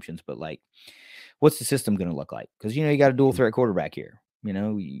 not assumptions, but like, what's the system going to look like? Because, you got a dual threat quarterback here.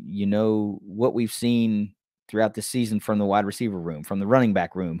 What we've seen throughout the season from the wide receiver room, from the running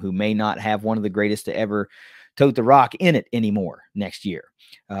back room, who may not have one of the greatest to tote the rock in it anymore next year.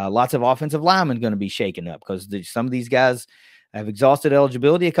 Lots of offensive linemen going to be shaken up because some of these guys have exhausted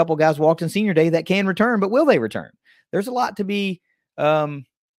eligibility. A couple guys walked in senior day that can return, but will they return? There's a lot to be, a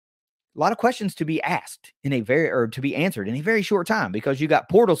lot of questions to be asked to be answered in a very short time, because you got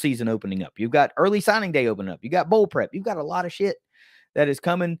portal season opening up. You've got early signing day opening up. You got bowl prep. You've got a lot of shit that is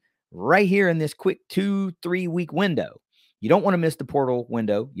coming right here in this quick 2-3 week window. You don't want to miss the portal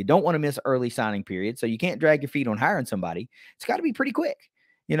window. You don't want to miss early signing period. So you can't drag your feet on hiring somebody. It's got to be pretty quick,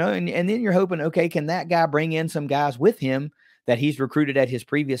 and then you're hoping, okay, can that guy bring in some guys with him that he's recruited at his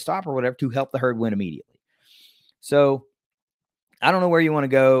previous stop or whatever to help the herd win immediately? So I don't know where you want to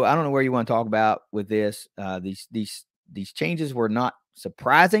go. I don't know where you want to talk about with this. These changes were not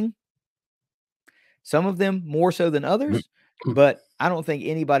surprising. Some of them more so than others, but I don't think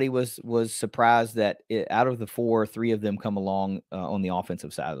anybody was surprised that out of the 4, 3 of them come along on the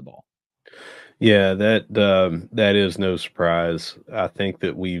offensive side of the ball. Yeah, that is no surprise. I think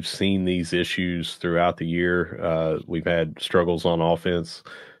that we've seen these issues throughout the year. We've had struggles on offense.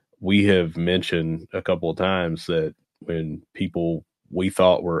 We have mentioned a couple of times that when people we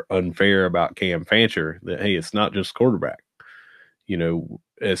thought were unfair about Cam Fancher, that, hey, it's not just quarterback.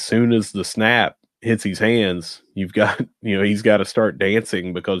 As soon as the snap hits his hands, you've got, he's got to start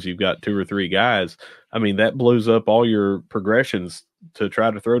dancing because you've got 2 or 3 guys. I mean, that blows up all your progressions to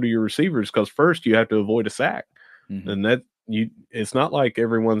try to throw to your receivers, because first you have to avoid a sack. Mm-hmm. And it's not like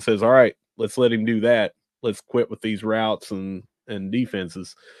everyone says, all right, let's let him do that. Let's quit with these routes and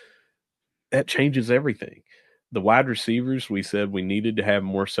defenses. That changes everything. The wide receivers, we said we needed to have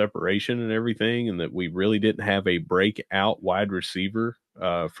more separation and everything, and that we really didn't have a breakout wide receiver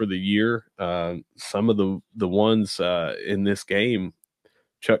for the year. Some of the ones in this game,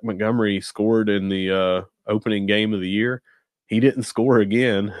 Chuck Montgomery scored in the opening game of the year. He didn't score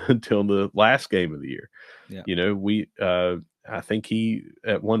again until the last game of the year. Yeah. I think he,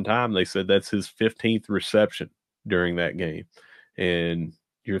 at one time, they said that's his 15th reception during that game. And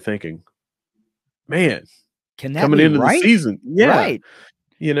you're thinking, man, can that coming be into the right? season. Yeah. Right.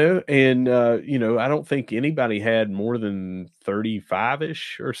 I don't think anybody had more than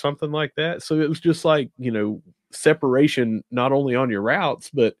 35-ish or something like that. So it was just like, separation, not only on your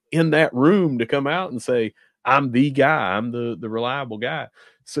routes, but in that room to come out and say, I'm the guy, I'm the reliable guy.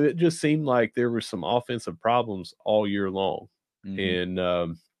 So it just seemed like there were some offensive problems all year long. Mm-hmm.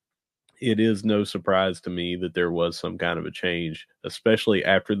 And it is no surprise to me that there was some kind of a change, especially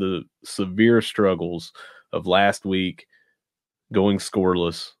after the severe struggles of last week, going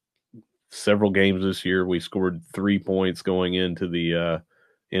scoreless. Several games this year, we scored 3 points going into the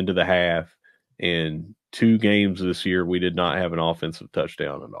half, and 2 games this year we did not have an offensive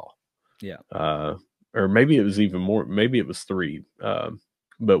touchdown at all. Yeah. Or maybe it was even more. Maybe it was 3.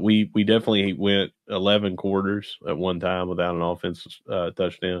 But we definitely went 11 quarters at one time without an offensive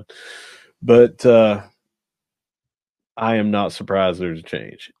touchdown. But I am not surprised there's a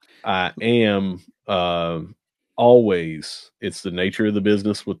change. I am always, it's the nature of the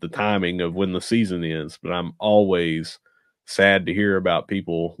business with the timing of when the season ends, but I'm always sad to hear about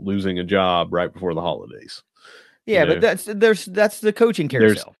people losing a job right before the holidays. Yeah, but that's the coaching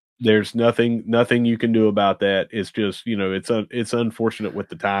carousel. There's nothing you can do about that. It's just, it's unfortunate with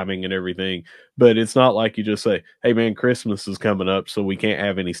the timing and everything, but it's not like you just say, hey man, Christmas is coming up, so we can't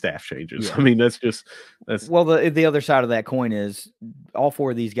have any staff changes. Yeah. I mean, that's well, the other side of that coin is all 4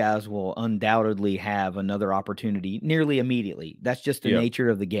 of these guys will undoubtedly have another opportunity nearly immediately. That's just the nature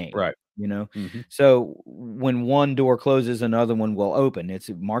of the game. Right. Mm-hmm. So when one door closes, another one will open.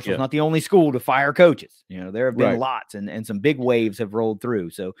 Marshall's not the only school to fire coaches. There have been lots, and some big waves have rolled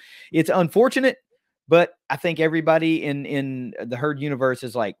through. So it's unfortunate, but I think everybody in the herd universe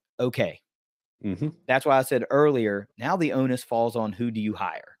is like, okay. Mm-hmm. That's why I said earlier, now the onus falls on who do you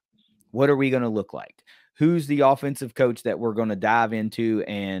hire? What are we going to look like? Who's the offensive coach that we're going to dive into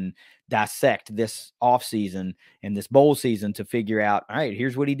and dissect this offseason and this bowl season to figure out, all right,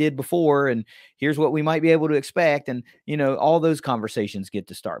 here's what he did before, and here's what we might be able to expect. And, all those conversations get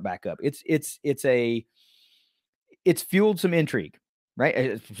to start back up. It's fueled some intrigue, right?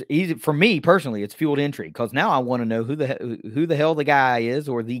 It's easy for me personally. It's fueled intrigue because now I want to know who the hell the guy is,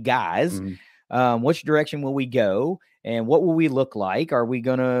 or the guys. Mm-hmm. Which direction will we go? And what will we look like? Are we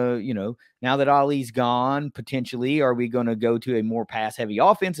going to, now that Ali's gone, potentially, are we going to go to a more pass-heavy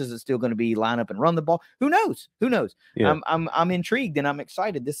offense? Is it still going to be line up and run the ball? Who knows? Yeah. I'm intrigued and I'm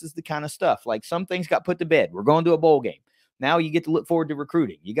excited. This is the kind of stuff. Like, some things got put to bed. We're going to a bowl game. Now you get to look forward to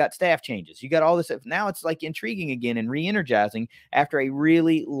recruiting. You got staff changes. You got all this stuff. Now it's like intriguing again and re-energizing after a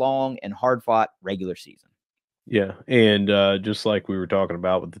really long and hard-fought regular season. Yeah, and just like we were talking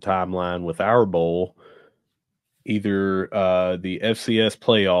about with the timeline with our bowl, either the FCS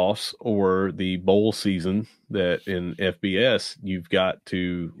playoffs or the bowl season that in FBS, you've got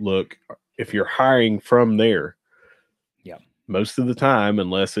to look if you're hiring from there. Yeah. Most of the time,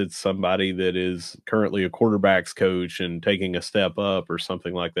 unless it's somebody that is currently a quarterback's coach and taking a step up or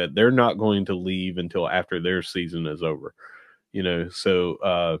something like that, they're not going to leave until after their season is over.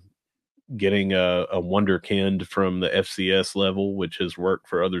 So getting a wonderkind from the FCS level, which has worked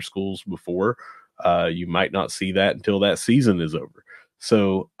for other schools before, you might not see that until that season is over.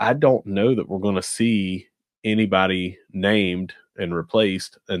 So I don't know that we're going to see anybody named and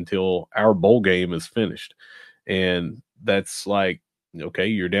replaced until our bowl game is finished. And that's like, okay,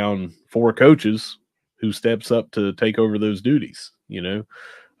 you're down 4 coaches. Who steps up to take over those duties?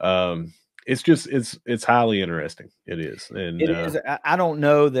 It's just it's highly interesting. It is, and It is. I don't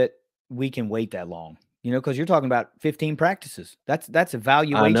know that we can wait that long, because you're talking about 15 practices. That's I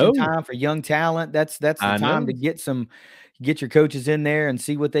evaluation know, time for young talent. That's the I time to know. get your coaches in there and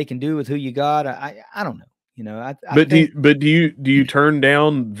see what they can do with who you got. I don't know. I But think do you turn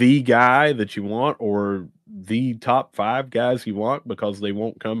down the guy that you want or the top 5 guys you want because they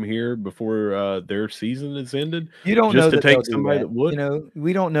won't come here before their season is ended you don't just know to that they'll take do somebody that. that would?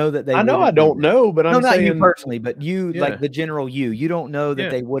 We don't know that they I know I wouldn't do don't that. know, but No, I'm not you saying, personally, but you, like yeah, the general you. You don't know that yeah.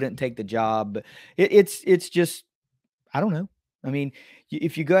 they wouldn't take the job. But it's just I don't know. I mean,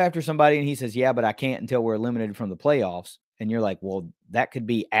 if you go after somebody and he says, "Yeah, but I can't until we're eliminated from the playoffs," and you're like, "Well, that could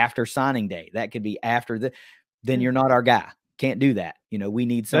be after signing day. That could be after then Yeah. you're not our guy. Can't do that. We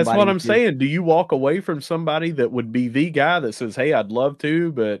need That's what somebody I'm to." saying. Do you walk away from somebody that would be the guy that says, "Hey, I'd love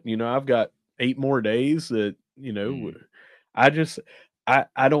to, but I've got 8 more days that, Mm. I just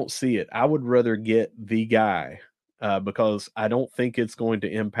I don't see it. I would rather get the guy because I don't think it's going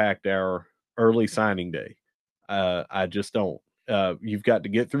to impact our early signing day. I just don't. You've got to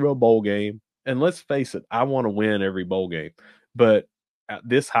get through a bowl game, and let's face it, I want to win every bowl game, but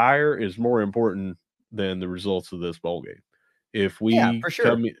this hire is more important than the results of this bowl game. If Yeah, we for sure.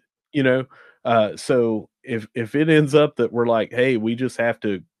 come, you know, so if it ends up that we're like, hey, we just have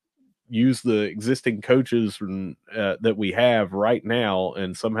to use the existing coaches that we have right now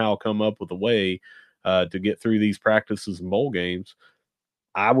and somehow come up with a way to get through these practices and bowl games,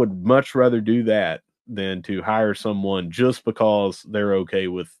 I would much rather do that than to hire someone just because they're okay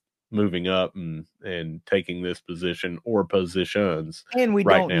with moving up and taking this position or positions And we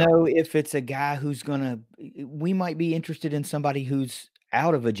right don't now. know if it's a guy who's gonna we might be interested in somebody who's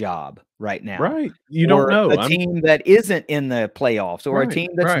out of a job right now, Right. You don't or know. a I'm team that isn't in the playoffs, or a right, team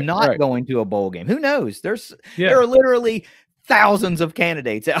that's right, not right. going to a bowl game. Who knows? There Yeah. are literally thousands of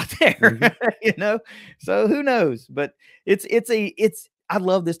candidates out there, Mhm. So who knows? But it's I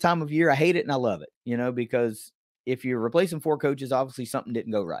love this time of year. I hate it and I love it, because if you're replacing 4 coaches, obviously something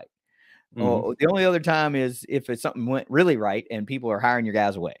didn't go right. Mhm. Oh, the only other time is if it's something went really right and people are hiring your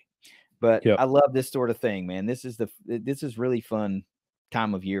guys away. But Yep. I love this sort of thing, man. This is really fun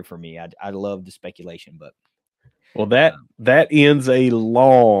time of year for me. I love the speculation, but Well, that ends a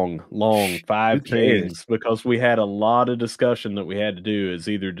long, long who 5 cares? things because we had a lot of discussion that we had to do. Is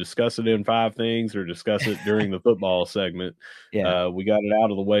either discuss it in 5 things or discuss it during the football segment. Yeah. We got it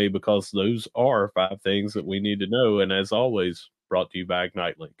out of the way because those are 5 things that we need to know. And as always, brought to you by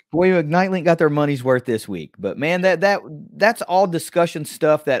IgniteLink. Boy, Ignite Link got their money's worth this week. But man, that's all discussion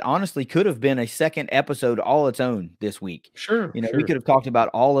stuff that honestly could have been a second episode all its own this week. Sure, We sure. could have talked about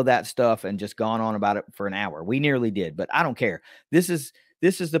all of that stuff and just gone on about it for an hour. We nearly did, but I don't care. This is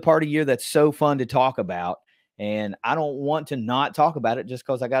the part of year that's so fun to talk about. And I don't want to not talk about it just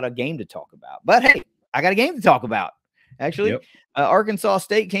because I got a game to talk about. But hey, I got a game to talk about. Actually, Yep. Arkansas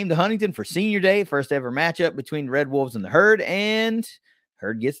State came to Huntington for senior day, first ever matchup between Red Wolves and the Herd, and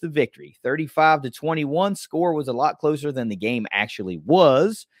Herd gets the victory. 35-21. Score was a lot closer than the game actually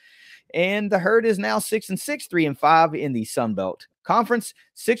was. And the Herd is now 6-6, 3-5 in the Sun Belt Conference,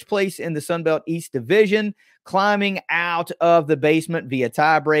 6th place in the Sun Belt East Division, climbing out of the basement via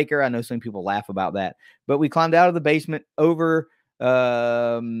tiebreaker. I know some people laugh about that, but we climbed out of the basement over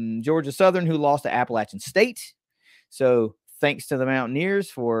Georgia Southern, who lost to Appalachian State. So thanks to the Mountaineers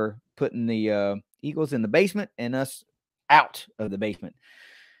for putting the Eagles in the basement and us out of the basement.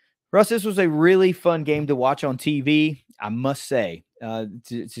 Russ, this was a really fun game to watch on TV, I must say.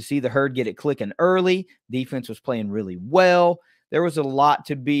 To see the Herd get it clicking early, defense was playing really well. There was a lot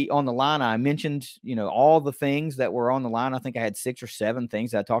to be on the line. I mentioned, all the things that were on the line. I think I had 6 or 7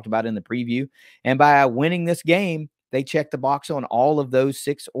 things that I talked about in the preview. And by winning this game, they checked the box on all of those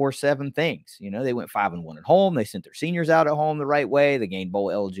 6 or 7 things. They went 5-1 at home. They sent their seniors out at home the right way. They gained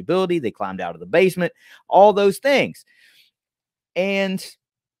bowl eligibility. They climbed out of the basement, all those things. And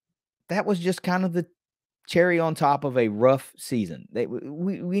that was just kind of the cherry on top of a rough season.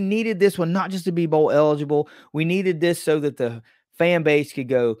 We needed this one not just to be bowl eligible. We needed this so that the fan base could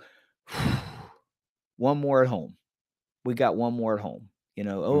go, one more at home. We got one more at home.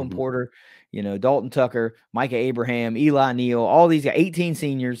 Owen Porter, Dalton Tucker, Micah Abraham, Eli Neal, all these 18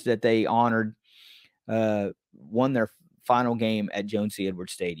 seniors that they honored won their final game at Joan C.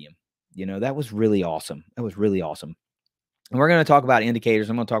 Edwards Stadium. That was really awesome. That was really awesome. And we're going to talk about indicators.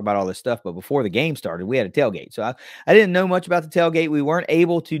 I'm going to talk about all this stuff. But before the game started, we had a tailgate. So I didn't know much about the tailgate. We weren't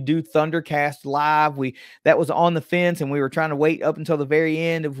able to do ThunderCast live. That was on the fence, and we were trying to wait up until the very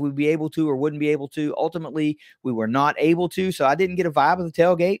end if we'd be able to or wouldn't be able to. Ultimately, we were not able to. So I didn't get a vibe of the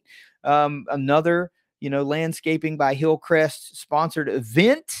tailgate. Another, Landscaping by Hillcrest sponsored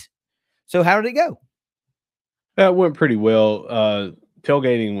event. So how did it go? That went pretty well.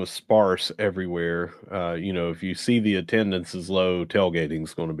 Tailgating was sparse everywhere. If you see the attendance is low, tailgating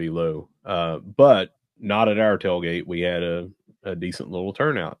is going to be low. But not at our tailgate. We had a decent little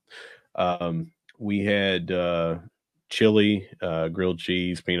turnout. We had chili, grilled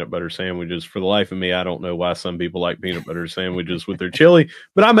cheese, peanut butter sandwiches. For the life of me, I don't know why some people like peanut butter sandwiches with their chili,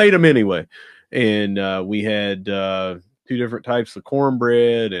 but I made them anyway. And we had 2 different types of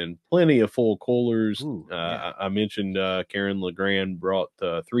cornbread and plenty of full coolers. Ooh, yeah. I mentioned Karen Legrand brought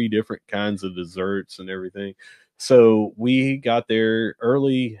 3 different kinds of desserts and everything. So we got there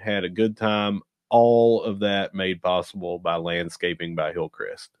early, had a good time. All of that made possible by Landscaping by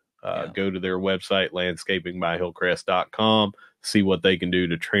Hillcrest. Go to their website, landscapingbyhillcrest.com, see what they can do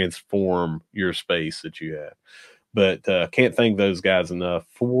to transform your space that you have. But can't thank those guys enough.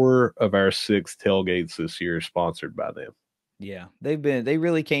 4 of our 6 tailgates this year sponsored by them. Yeah, they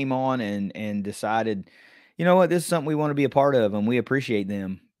really came on and decided, you know what, this is something we want to be a part of, and we appreciate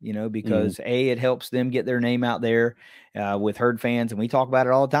them, because it helps them get their name out there with herd fans, and we talk about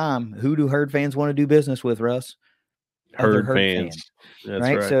it all the time. Who do herd fans want to do business with, Russ? Herd fans. That's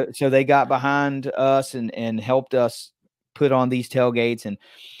right. So they got behind us and helped us put on these tailgates. And,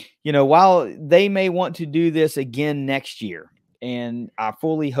 while they may want to do this again next year, and I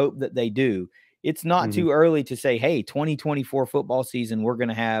fully hope that they do, it's not too early to say, hey, 2024 football season, we're going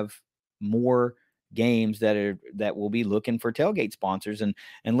to have more games that will be looking for tailgate sponsors. And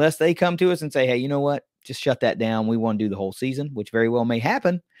unless they come to us and say, hey, you know what, just shut that down. We want to do the whole season, which very well may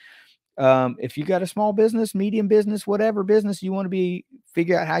happen. If you got a small business, medium business, whatever business you want to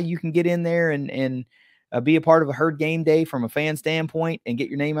figure out how you can get in there and be a part of a herd game day from a fan standpoint and get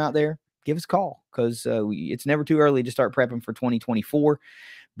your name out there, give us a call, because it's never too early to start prepping for 2024.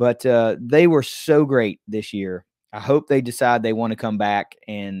 But they were so great this year. I hope they decide they want to come back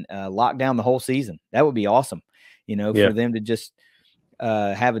and lock down the whole season. That would be awesome, for them to just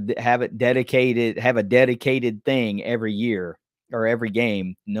have a dedicated thing every year or every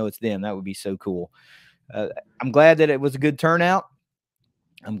game. No, it's them. That would be so cool. I'm glad that it was a good turnout.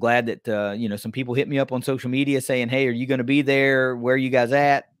 I'm glad that, some people hit me up on social media saying, hey, are you going to be there? Where are you guys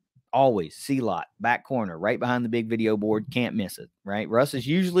at? Always C-lot, back corner, right behind the big video board. Can't miss it, right? Russ is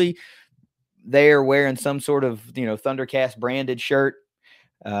usually there wearing some sort of, ThunderCast branded shirt.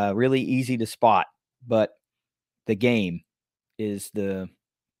 Really easy to spot. But the game is the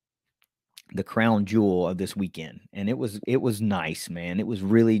crown jewel of this weekend. And it was nice, man. It was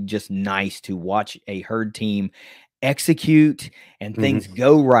really just nice to watch a herd team execute and things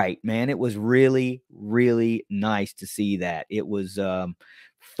go right, man. It was really, really nice to see that. It was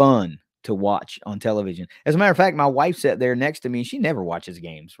fun to watch on television. As a matter of fact, my wife sat there next to me, and she never watches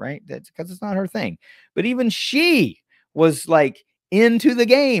games, right? That's because it's not her thing. But even she was like into the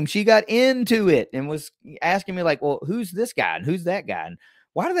game. She got into it and was asking me like, well, who's this guy and who's that guy? And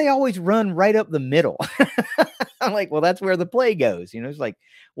why do they always run right up the middle? I'm like, well, that's where the play goes. It's like,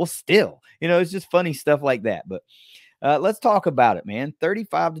 well, still, it's just funny stuff like that. But let's talk about it, man.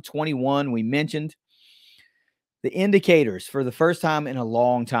 35-21, we mentioned the indicators for the first time in a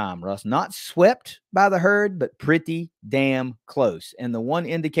long time, Russ. Not swept by the herd, but pretty damn close. And the one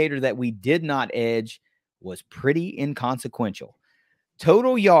indicator that we did not edge was pretty inconsequential.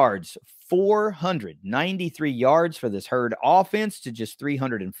 Total yards, 493 yards for this herd offense to just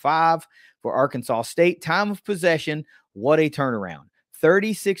 305 for Arkansas State. Time of possession, what a turnaround.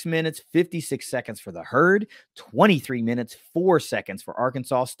 36 minutes, 56 seconds for the herd, 23 minutes, 4 seconds for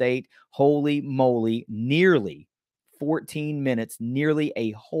Arkansas State. Holy moly, nearly 14 minutes, nearly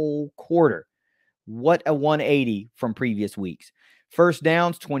a whole quarter. What a 180 from previous weeks. First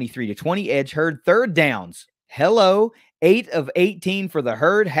downs, 23-20, edge herd. Third downs, hello, 8 of 18 for the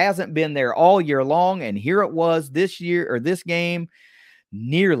herd. Hasn't been there all year long, and here it was this year, or this game.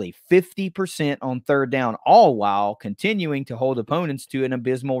 nearly 50% on third down, all while continuing to hold opponents to an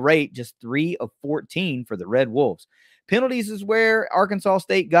abysmal rate, just 3 of 14 for the Red Wolves. Penalties is where Arkansas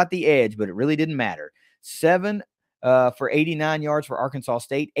State got the edge, but it really didn't matter. 7 for 89 yards for Arkansas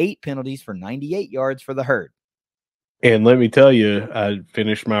State, 8 penalties for 98 yards for the Herd. And let me tell you, I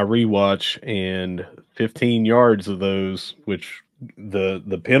finished my rewatch, and 15 yards of those, which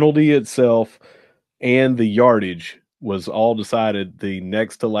the penalty itself and the yardage was all decided the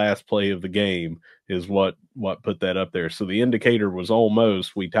next to last play of the game is what put that up there. So the indicator was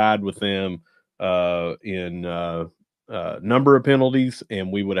almost we tied with them in number of penalties,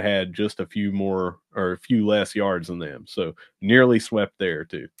 and we would have had just a few more or a few less yards than them. So nearly swept there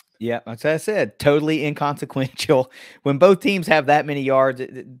too. Yeah, as I said, totally inconsequential. When both teams have that many yards,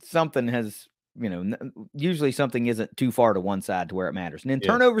 something has, usually something isn't too far to one side to where it matters. And then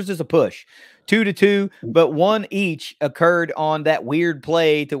turnovers is a push, 2-2, but 1 each occurred on that weird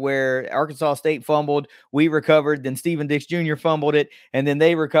play to where Arkansas State fumbled, we recovered, then Stephen Dix Jr. fumbled it, and then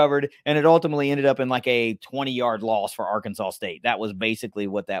they recovered, and it ultimately ended up in like a 20-yard loss for Arkansas State. That was basically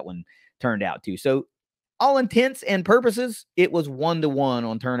what that one turned out to. So all intents and purposes, it was 1-1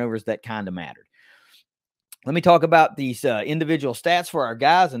 on turnovers that kind of mattered. Let me talk about these individual stats for our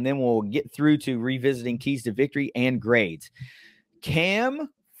guys, and then we'll get through to revisiting keys to victory and grades. Cam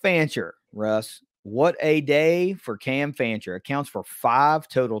Fancher, Russ, what a day for Cam Fancher. Accounts for 5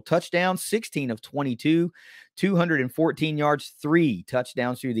 total touchdowns, 16 of 22, 214 yards, 3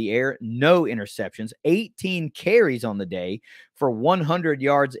 touchdowns through the air, no interceptions, 18 carries on the day for 100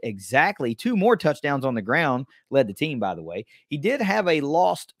 yards exactly. 2 more touchdowns on the ground, led the team, by the way. He did have a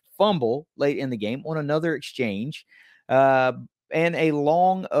lost fumble late in the game on another exchange, and a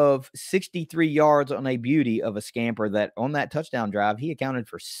long of 63 yards on a beauty of a scamper that on that touchdown drive, he accounted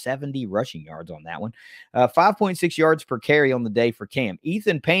for 70 rushing yards on that one. 5.6 yards per carry on the day for Cam.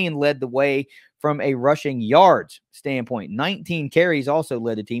 Ethan Payne led the way from a rushing yards standpoint. 19 carries also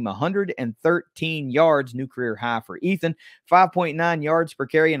led the team, 113 yards, new career high for Ethan, 5.9 yards per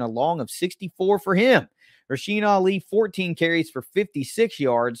carry and a long of 64 for him. Rasheen Ali, 14 carries for 56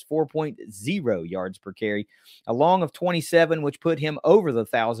 yards, 4.0 yards per carry, a long of 27, which put him over the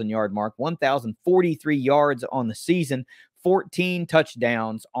 1,000-yard mark, 1,043 yards on the season, 14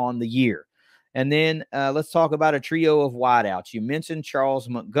 touchdowns on the year. And then let's talk about a trio of wideouts. You mentioned Charles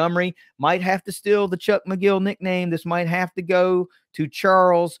Montgomery. Might have to steal the Chuck McGill nickname. This might have to go to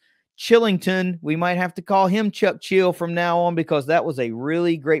Charles Chillington. We might have to call him Chuck Chill from now on, because that was a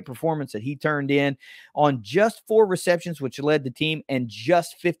really great performance that he turned in on just 4 receptions, which led the team, and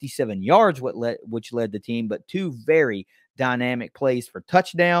just 57 yards, which led the team, but 2 very dynamic plays for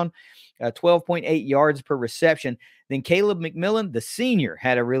touchdown, 12.8 yards per reception. Then Caleb McMillan, the senior,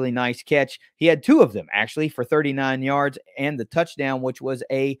 had a really nice catch. He had 2 of them, actually, for 39 yards, and the touchdown, which was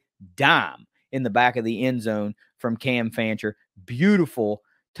a dime in the back of the end zone from Cam Fancher. Beautiful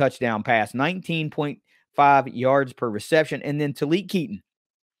touchdown pass, 19.5 yards per reception. And then Talik Keaton,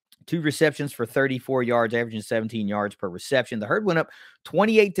 2 receptions for 34 yards, averaging 17 yards per reception. The Herd went up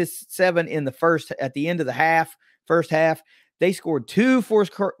 28-7 in the at the end of the first half. They scored 2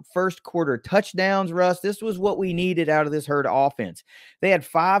 first quarter touchdowns, Russ. This was what we needed out of this Herd offense. They had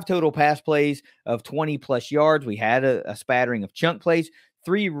 5 total pass plays of 20-plus yards. We had a spattering of chunk plays,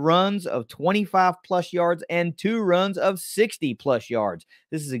 3 runs of 25-plus yards, and 2 runs of 60-plus yards.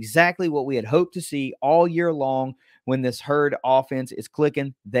 This is exactly what we had hoped to see all year long. When this Herd offense is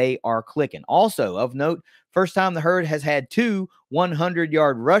clicking, they are clicking. Also, of note, first time the Herd has had 2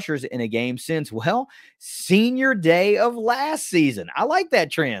 100-yard rushers in a game since, well, senior day of last season. I like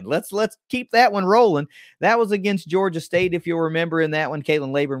that trend. Let's keep that one rolling. That was against Georgia State. If you'll remember, in that one,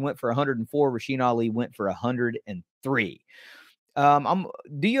 Kalen Laburn went for 104. Rasheen Ali went for 103.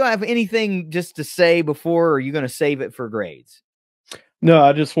 Do you have anything just to say before, or are you going to save it for grades? No,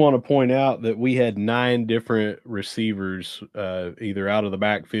 I just want to point out that we had 9 different receivers, either out of the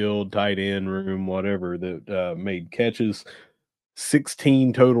backfield, tight end room, whatever, that made catches.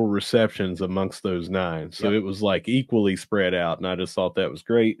 16 total receptions amongst those 9. So It was like equally spread out. And I just thought that was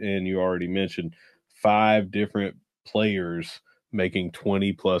great. And you already mentioned 5 different players making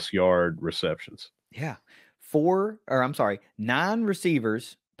 20-plus yard receptions. Yeah. 9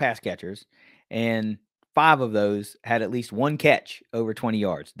 receivers, pass catchers, and 5 of those had at least 1 catch over 20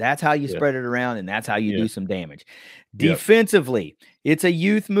 yards. That's how you spread it around, and that's how you do some damage. Defensively, it's a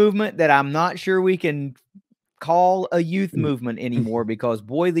youth movement that I'm not sure we can call a youth movement anymore, because,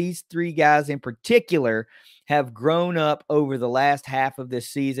 boy, these 3 guys in particular have grown up over the last half of this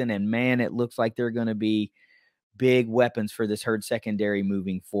season, and, man, it looks like they're going to be big weapons for this Herd secondary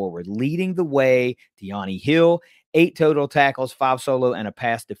moving forward. Leading the way, Deani Hill 8 total tackles, 5 solo, and a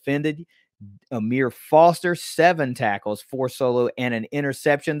pass defended. Amir Foster, 7 tackles, 4 solo, and an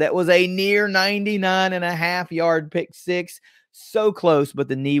interception that was a near 99.5-yard pick six. So close, but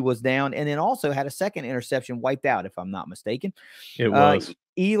the knee was down. And then also had a second interception wiped out, if I'm not mistaken. It was.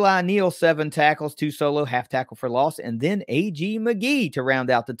 Eli Neal, 7 tackles, 2 solo, half tackle for loss. And then A.G. McGee to round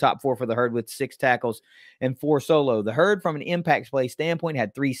out the top 4 for the Herd with 6 tackles and 4 solo. The Herd, from an impact play standpoint,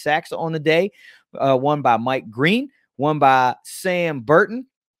 had 3 sacks on the day, one by Mike Green, one by Sam Burton.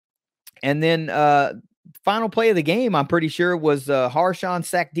 And then final play of the game, I'm pretty sure, was Harshawn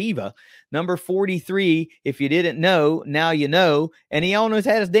Sakdiva, number 43. If you didn't know, now you know. And he almost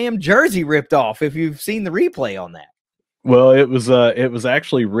had his damn jersey ripped off, if you've seen the replay on that. Well, it was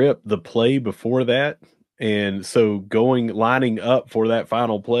actually ripped the play before that. And so lining up for that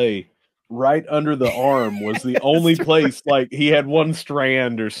final play, right under the arm was the only place, like he had one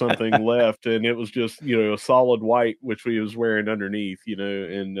strand or something left, and it was just, a solid white, which he was wearing underneath,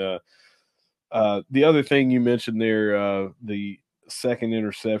 and the other thing you mentioned there, the second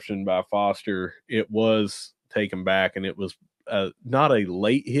interception by Foster, it was taken back, and it was not a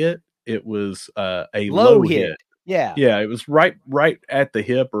late hit. It was a low hit. Yeah. Yeah, it was right at the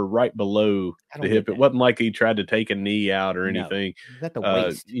hip or right below the hip. It wasn't like he tried to take a knee out or anything. No, at the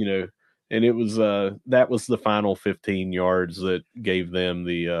waist. And it was that was the final 15 yards that gave them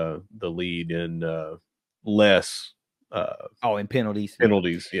the lead in less in penalties.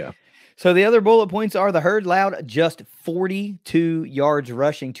 Penalties, yeah. So the other bullet points are the Herd allowed just 42 yards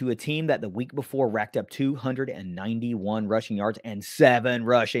rushing to a team that the week before racked up 291 rushing yards and 7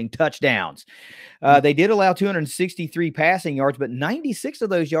 rushing touchdowns. They did allow 263 passing yards, but 96 of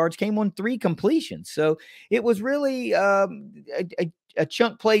those yards came on 3 completions. So it was really a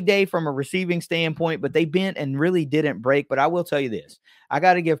chunk play day from a receiving standpoint, but they bent and really didn't break. But I will tell you this. I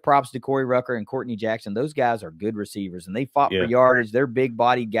got to give props to Corey Rucker and Courtney Jackson. Those guys are good receivers, and they fought for yardage. They're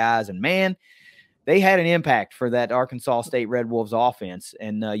big-bodied guys, and, man, they had an impact for that Arkansas State Red Wolves offense.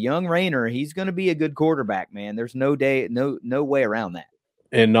 And young Rayner, he's going to be a good quarterback, man. There's no way around that.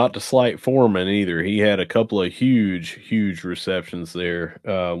 And not to slight Foreman either. He had a couple of huge receptions there.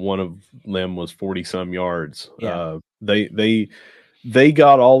 One of them was 40-some yards. Yeah. They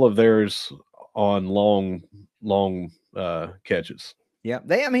got all of theirs on long catches. Yeah,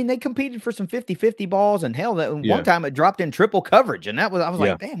 they competed for some 50-50 balls, and hell, one time it dropped in triple coverage, and I was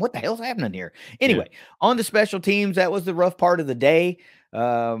like, damn, what the hell's happening here? Anyway, on to special teams, that was the rough part of the day.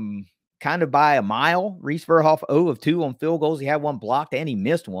 Kind of by a mile. Reese Verhoff 0 of 2 on field goals. He had one blocked and he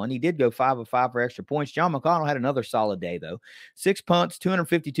missed one. He did go 5 of 5 for extra points. John McConnell had another solid day, though. 6 punts,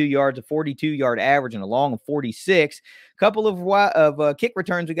 252 yards, a 42-yard average, and a long of 46. Couple of kick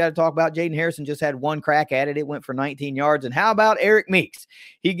returns we got to talk about. Jaden Harrison just had one crack at it. It went for 19 yards. And how about Eric Meeks?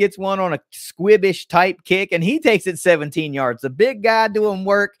 He gets one on a squibbish type kick, and he takes it 17 yards. The big guy doing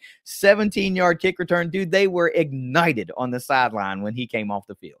work, 17-yard kick return. Dude, they were ignited on the sideline when he came off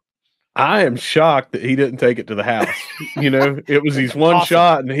the field. I am shocked that he didn't take it to the house. It was his one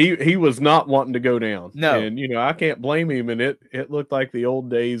shot, and he was not wanting to go down. No. And, I can't blame him. And it looked like the old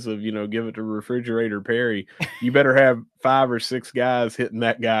days of, give it to Refrigerator Perry. You better have 5 or 6 guys hitting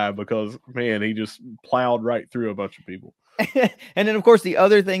that guy because, man, he just plowed right through a bunch of people. And then, of course, the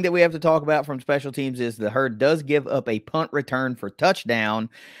other thing that we have to talk about from special teams is the Herd does give up a punt return for touchdown,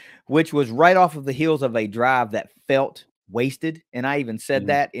 which was right off of the heels of a drive that felt wasted. And I even said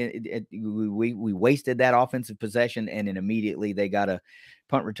that we wasted that offensive possession, and then immediately they got a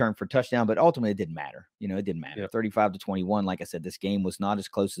punt return for touchdown, but ultimately it didn't matter. It didn't matter. 35-21. Like I said, this game was not as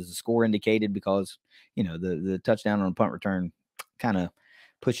close as the score indicated because, the touchdown on punt return kind of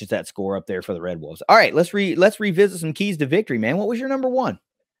pushes that score up there for the Red Wolves. All right, let's revisit some keys to victory, man. What was your number 1?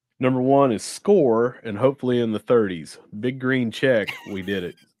 Number 1 is score, and hopefully in the 30s. Big green check. We did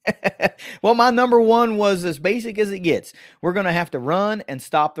it. Well, my number 1 was as basic as it gets. We're going to have to run and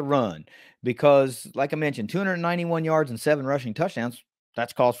stop the run because, like I mentioned, 291 yards and 7 rushing touchdowns,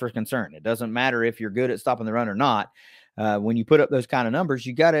 that's cause for concern. It doesn't matter if you're good at stopping the run or not. When you put up those kind of numbers,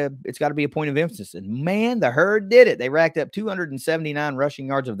 it's got to be a point of emphasis. And, man, the Herd did it. They racked up 279 rushing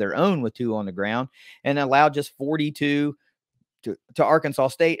yards of their own with 2 on the ground and allowed just 42 to Arkansas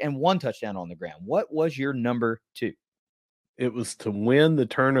State and 1 touchdown on the ground. What was your number 2? It was to win the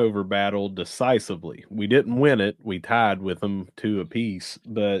turnover battle decisively. We didn't win it. We tied with them 2 apiece.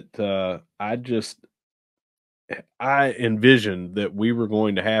 But I envisioned that we were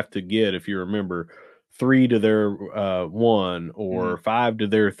going to have to get, if you remember, 3 to their 1 or 5 to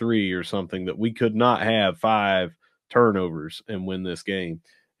their 3 or something, that we could not have 5 turnovers and win this game.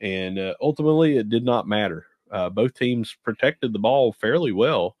 And ultimately, it did not matter. Both teams protected the ball fairly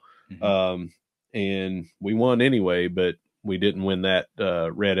well. and we won anyway, but we didn't win that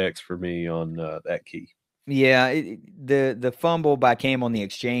red X for me on that key. Yeah, the fumble by Cam on the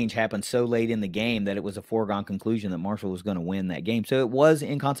exchange happened so late in the game that it was a foregone conclusion that Marshall was going to win that game. So it was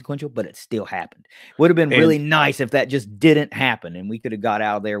inconsequential, but it still happened. Would have been really nice if that just didn't happen and we could have got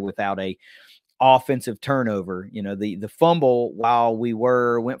out of there without a offensive turnover. You know, the fumble while we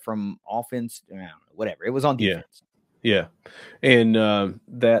went from offense, I don't know, whatever. It was on defense. Yeah. And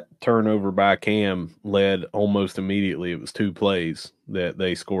that turnover by Cam led almost immediately. It was 2 plays that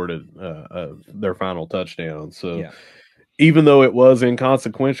they scored their final touchdown. So even though it was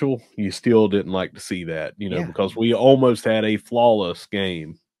inconsequential, you still didn't like to see that, because we almost had a flawless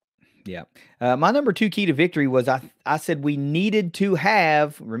game. Yeah. My number 2 key to victory was I said we needed to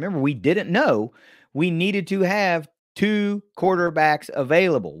have, remember, we didn't know, we needed to have 2 quarterbacks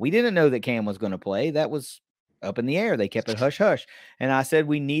available. We didn't know that Cam was going to play. That was up in the air. They kept it hush-hush. And I said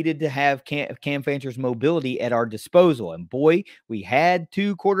we needed to have Cam Fancher's mobility at our disposal. And boy, we had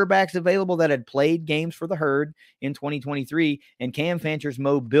 2 quarterbacks available that had played games for the Herd in 2023. And Cam Fancher's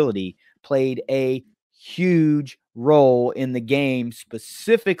mobility played a huge role in the game,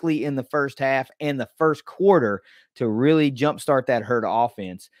 specifically in the first half and the first quarter, to really jumpstart that Herd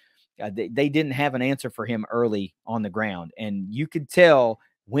offense. They didn't have an answer for him early on the ground. And you could tell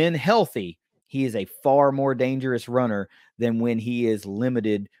when healthy, he is a far more dangerous runner than when he is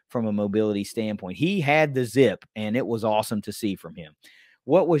limited from a mobility standpoint. He had the zip, and it was awesome to see from him.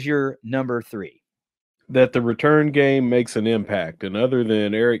 What was your number 3? That the return game makes an impact. And other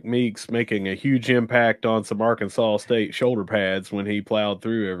than Eric Meeks making a huge impact on some Arkansas State shoulder pads when he plowed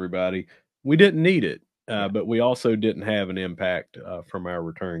through everybody, we didn't need it. But we also didn't have an impact from our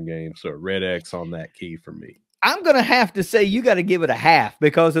return game. So a red X on that key for me. I'm going to have to say you got to give it a half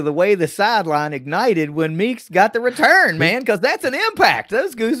because of the way the sideline ignited when Meeks got the return, man, because that's an impact.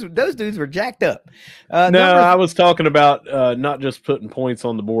 Those dudes were jacked up. I was talking about not just putting points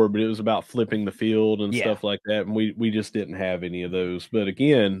on the board, but it was about flipping the field and stuff like that. And we just didn't have any of those. But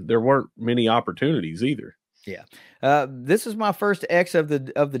again, there weren't many opportunities either. Yeah. This is my first X of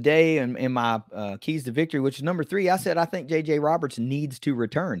the day and in my keys to victory, which is number 3. I said I think J.J. Roberts needs to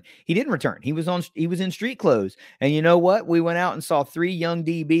return. He didn't return. He was in street clothes. And you know what? We went out and saw 3 young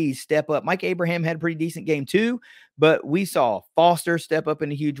DBs step up. Mike Abraham had a pretty decent game too, but we saw Foster step up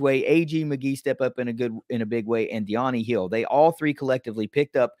in a huge way, A.G. McGee step up in a big way, and De'Ani Hill. They all 3 collectively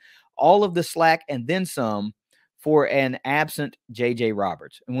picked up all of the slack and then some for an absent J.J.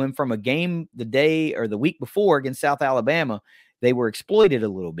 Roberts. And when from a game the day or the week before against South Alabama, they were exploited a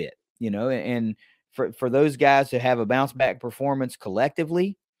little bit, and for those guys to have a bounce back performance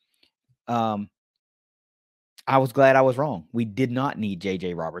collectively, I was glad I was wrong. We did not need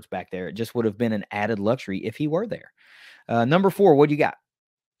J.J. Roberts back there. It just would have been an added luxury if he were there. Number 4, what do you got?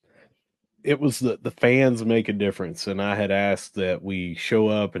 It was the fans make a difference. And I had asked that we show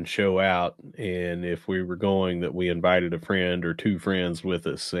up and show out. And if we were going, that we invited a friend or 2 friends with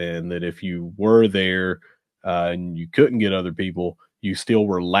us. And that if you were there and you couldn't get other people, you still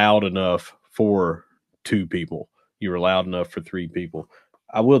were loud enough for 2 people. You were loud enough for 3 people.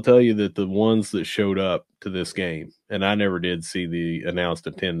 I will tell you that the ones that showed up to this game, and I never did see the announced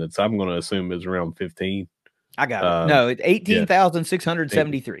attendance, I'm going to assume it's around 15. I got it. No, it's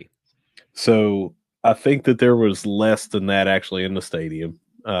 18,673. So I think that there was less than that actually in the stadium.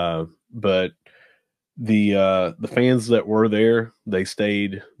 But the fans that were there, they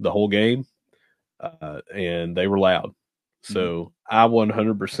stayed the whole game, and they were loud. So I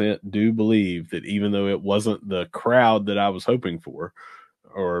 100% do believe that even though it wasn't the crowd that I was hoping for,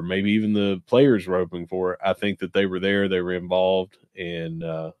 or maybe even the players were hoping for, I think that they were there, they were involved, and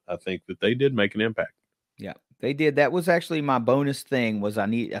I think that they did make an impact. Yeah, they did. That was actually my bonus thing. Was I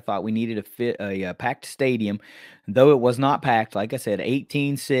thought we needed a packed stadium, though it was not packed. Like I said,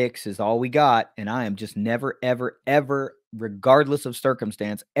 18,600 is all we got, and I am just never, ever, ever, regardless of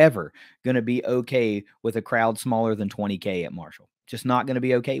circumstance, ever going to be okay with a crowd smaller than 20K at Marshall. Just not going to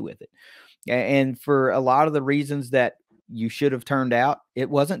be okay with it. And for a lot of the reasons that you should have turned out, it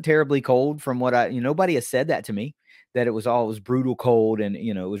wasn't terribly cold. From what nobody has said that to me, that it was brutal cold, and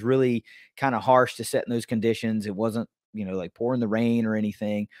it was really kind of harsh to set in those conditions. It wasn't like pouring the rain or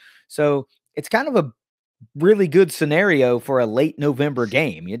anything. So it's kind of a really good scenario for a late November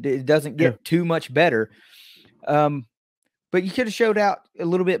game. It doesn't get too much better. But you could have showed out a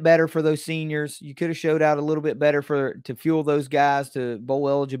little bit better for those seniors. You could have showed out a little bit better to fuel those guys to bowl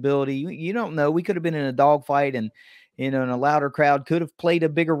eligibility. You don't know. We could have been in a dogfight, and and a louder crowd could have played a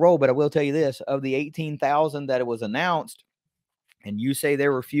bigger role. But I will tell you this: of the 18,000 that it was announced, and you say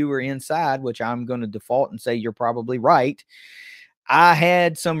there were fewer inside, which I'm going to default and say you're probably right. I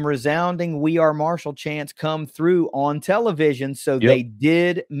had some resounding "We Are Marshall" chants come through on television, so they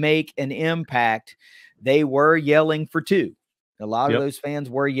did make an impact. They were yelling for two. A lot of those fans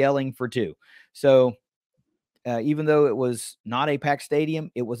were yelling for two. So even though it was not a packed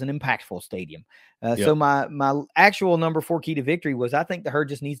stadium, it was an impactful stadium. So my actual number 4 key to victory was, I think the Herd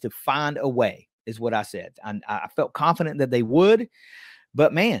just needs to find a way, is what I said. I felt confident that they would.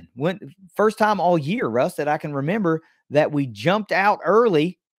 But man, first time all year, Russ, that I can remember that we jumped out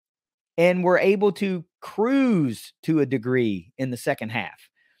early and were able to cruise to a degree in the second half.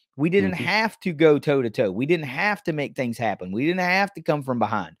 We didn't have to go toe to toe. We didn't have to make things happen. We didn't have to come from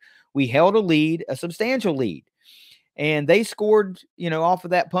behind. We held a lead, a substantial lead, and they scored, off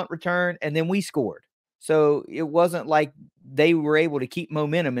of that punt return, and then we scored. So it wasn't like they were able to keep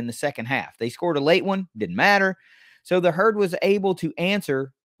momentum in the second half. They scored a late one, didn't matter. So the Herd was able to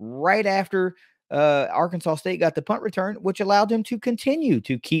answer right after Arkansas State got the punt return, which allowed them to continue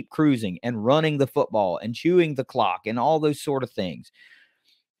to keep cruising and running the football and chewing the clock and all those sort of things.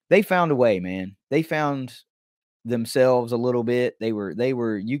 They found a way, man. They found themselves a little bit. They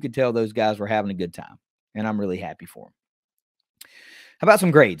were, you could tell those guys were having a good time, and I'm really happy for them. How about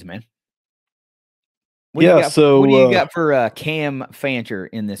some grades, man? What do you got for Cam Fancher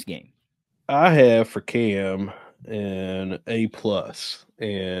in this game? I have for Cam an A+,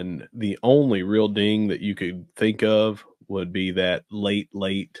 and the only real ding that you could think of would be that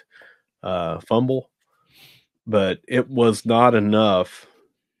late fumble, but it was not enough.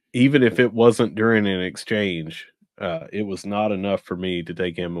 Even if it wasn't during an exchange, it was not enough for me to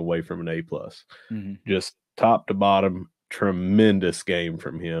take him away from an A+. Just top to bottom, tremendous game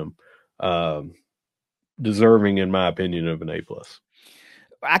from him. Deserving, in my opinion, of an A+.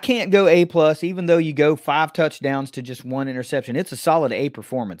 I can't go A+, even though you go 5 touchdowns to just 1 interception. It's a solid A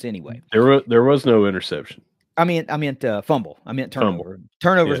performance anyway. There was no interception. I meant fumble. I meant turnover.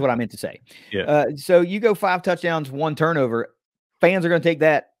 Turnover is what I meant to say. Yeah. So you go 5 touchdowns, 1 turnover. Fans are going to take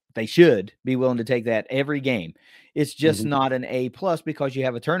that. They should be willing to take that every game. It's just not an A+ because you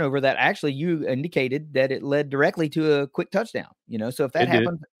have a turnover that actually you indicated that it led directly to a quick touchdown. So if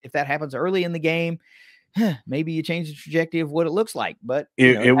that happens early in the game, maybe you change the trajectory of what it looks like. But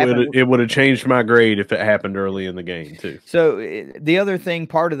it would have changed my grade if it happened early in the game too. So the other thing,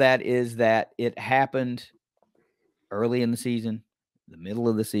 part of that is that it happened early in the season, the middle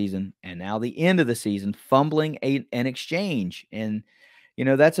of the season, and now the end of the season, fumbling an exchange. And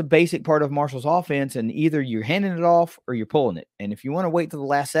that's a basic part of Marshall's offense, and either you're handing it off or you're pulling it. And if you want to wait till the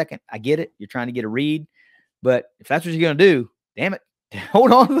last second, I get it. You're trying to get a read. But if that's what you're going to do, damn it,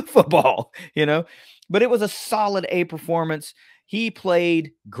 hold on to the football, But it was a solid A performance. He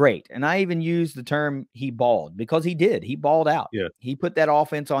played great. And I even used the term he balled, because he did. He balled out. Yeah. He put that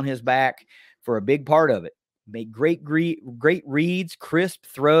offense on his back for a big part of it. Made great reads, crisp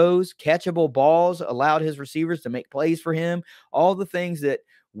throws, catchable balls, allowed his receivers to make plays for him. All the things that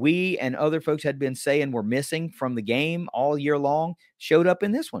we and other folks had been saying were missing from the game all year long showed up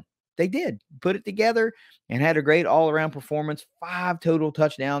in this one. They did put it together and had a great all-around performance. 5 total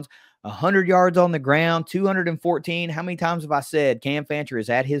touchdowns, 100 yards on the ground, 214. How many times have I said Cam Fancher is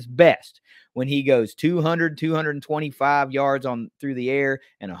at his best when he goes 200, 225 yards through the air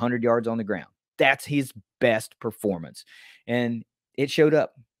and 100 yards on the ground? That's his best performance. And it showed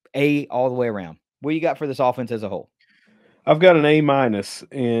up. A all the way around. What do you got for this offense as a whole? I've got an A-,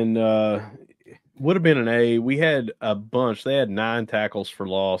 and would have been an A. We had a bunch. They had 9 tackles for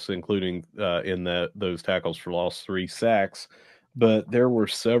loss, including in those tackles for loss, 3 sacks. But there were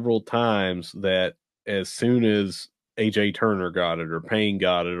several times that as soon as A.J. Turner got it, or Payne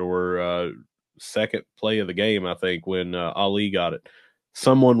got it, or second play of the game, I think, when Ali got it,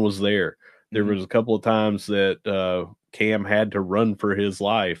 someone was there. There was a couple of times that Cam had to run for his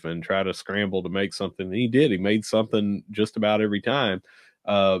life and try to scramble to make something. And he did. He made something just about every time.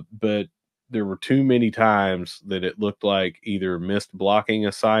 But there were too many times that it looked like either missed blocking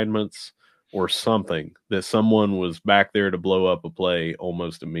assignments or something, that someone was back there to blow up a play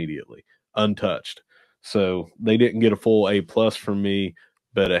almost immediately, untouched. So they didn't get a full A+ from me,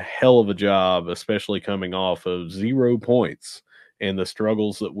 but a hell of a job, especially coming off of 0 points and the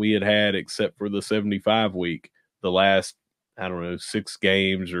struggles that we had except for the 75 week, the last, 6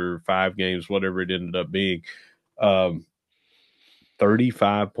 games or 5 games, whatever it ended up being.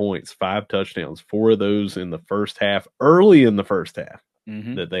 35 points, 5 touchdowns, 4 of those in the first half, early in the first half,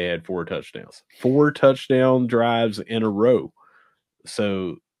 that they had 4 touchdowns, 4 touchdown drives in a row.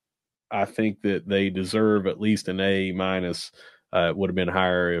 So I think that they deserve at least an A-. It would have been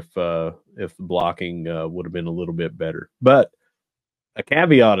higher if the blocking would have been a little bit better. But a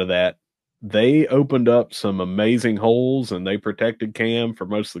caveat of that, they opened up some amazing holes and they protected Cam for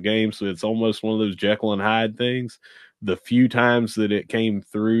most of the game. So it's almost one of those Jekyll and Hyde things. The few times that it came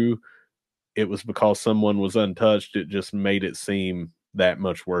through, it was because someone was untouched. It just made it seem that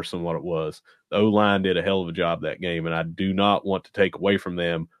much worse than what it was. The O-line did a hell of a job that game, and I do not want to take away from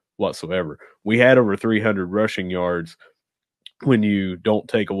them whatsoever. We had over 300 rushing yards when you don't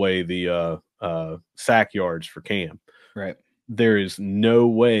take away the sack yards for Cam. Right. There is no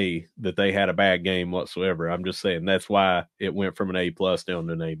way that they had a bad game whatsoever. I'm just saying that's why it went from an A plus down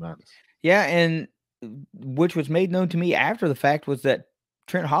to an A minus. Yeah, and which was made known to me after the fact was that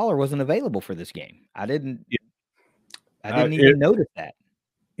Trent Holler wasn't available for this game. I didn't It, even notice that.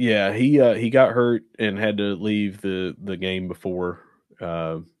 Yeah, he got hurt and had to leave the game before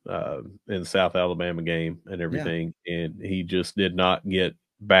in the South Alabama game and Yeah. everything, and he just did not get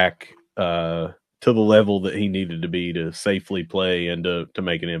back to the level that he needed to be to safely play and to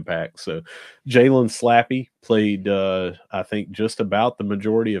make an impact. So Jalen Slappy played I think just about the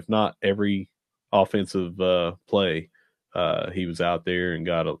majority, if not every offensive play. He was out there and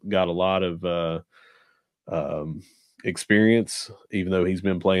got a lot of um, experience, even though he's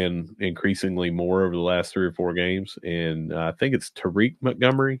been playing increasingly more over the last 3 or 4 games. And I think it's Tariq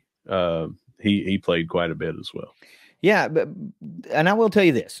Montgomery. He played quite a bit as well. Yeah, and I will tell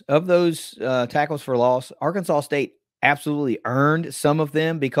you this: of those tackles for loss, Arkansas State absolutely earned some of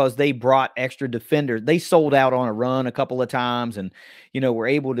them because they brought extra defenders. They sold out on a run a couple of times, and were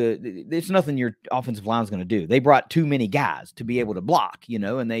able to. It's nothing your offensive line is going to do. They brought too many guys to be able to block,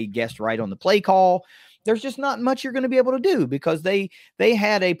 and they guessed right on the play call. There's just not much you're going to be able to do because they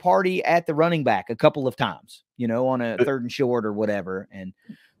had a party at the running back a couple of times, on a 3rd and short or whatever, and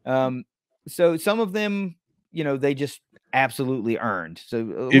so some of them they just absolutely earned. So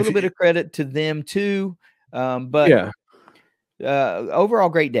a little bit of credit to them too. But yeah, overall,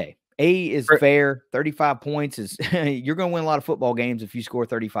 great day. A is fair. 35 points is you're going to win a lot of football games if you score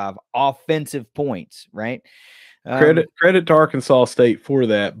 35 offensive points, right? Credit to Arkansas State for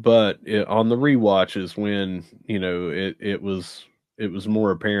that, but on the rewatches when it was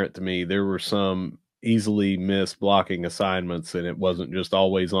more apparent to me there were some easily missed blocking assignments, and it wasn't just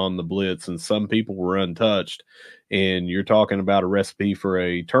always on the blitz, and some people were untouched, and you're talking about a recipe for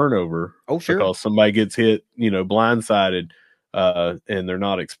a turnover. Oh, sure. Because somebody gets hit, blindsided, and they're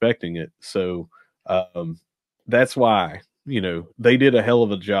not expecting it. So that's why they did a hell of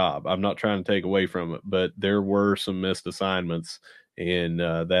a job. I'm not trying to take away from it, but there were some missed assignments, and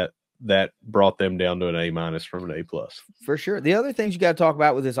that brought them down to an A minus from an A plus. For sure. The other things you got to talk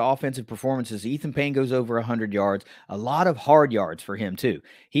about with his offensive performances, Ethan Payne goes over 100 yards, a lot of hard yards for him too.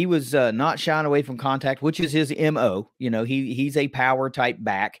 He was not shying away from contact, which is his MO. He's a power type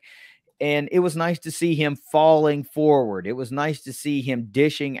back. And it was nice to see him falling forward. It was nice to see him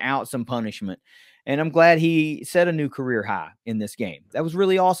dishing out some punishment. And I'm glad he set a new career high in this game. That was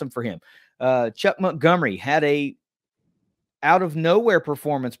really awesome for him. Chuck Montgomery had a out of nowhere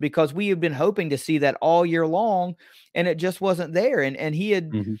performance because we had been hoping to see that all year long, and it just wasn't there. And he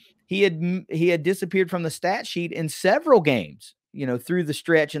had disappeared from the stat sheet in several games, through the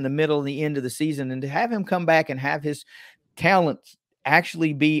stretch in the middle and the end of the season. And to have him come back and have his talents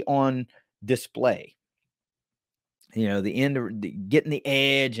actually be on display, the end of getting the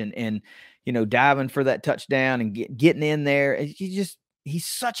edge and diving for that touchdown and getting in there. He's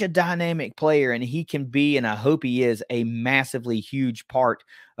such a dynamic player, and he can be, and I hope he is, a massively huge part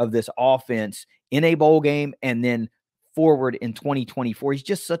of this offense in a bowl game and then forward in 2024. He's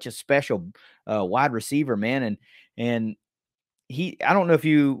just such a special wide receiver, man. And I don't know if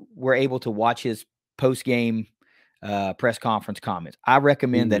you were able to watch his post-game press conference comments. I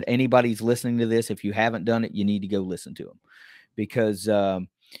recommend that anybody's listening to this, if you haven't done it, you need to go listen to him, because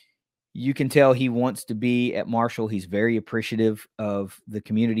you can tell he wants to be at Marshall. He's very appreciative of the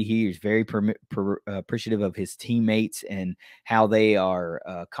community here. He's very appreciative of his teammates and how they are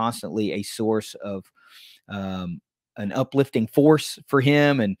constantly a source of an uplifting force for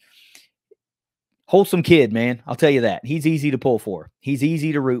him. And wholesome kid, man. I'll tell you that. He's easy to pull for. He's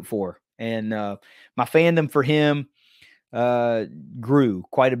easy to root for. And my fandom for him grew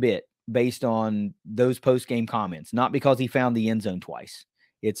quite a bit based on those post-game comments, not because he found the end zone twice.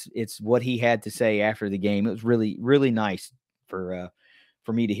 It's what he had to say after the game. It was really, really nice for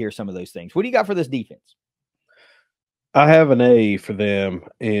me to hear some of those things. What do you got for this defense? I have an A for them,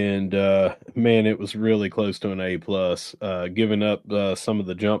 and man, it was really close to an A plus. Giving up some of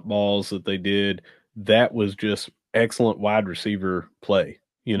the jump balls that they did, that was just excellent wide receiver play.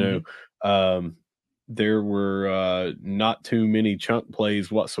 There were not too many chunk plays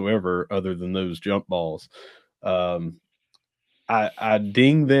whatsoever other than those jump balls. I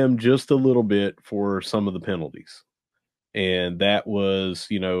dinged them just a little bit for some of the penalties, and that was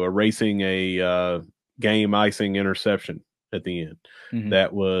erasing a game icing interception at the end. Mhm.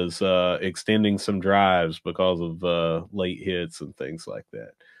 That was extending some drives because of late hits and things like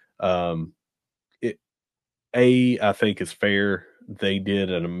that. It I think is fair. They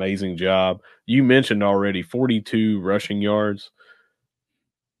did an amazing job. You mentioned already 42 rushing yards.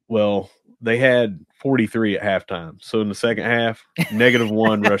 Well, they had 43 at halftime. So in the second half,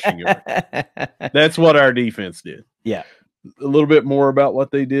 -1 rushing yard. That's what our defense did. Yeah. A little bit more about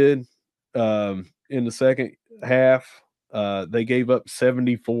what they did in the second half. They gave up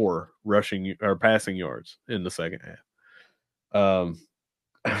 74 rushing or passing yards in the second half.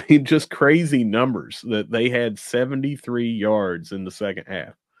 I mean, just crazy numbers that they had 73 yards in the second half.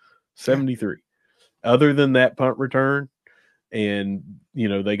 Yeah. 73. Other than that punt return, and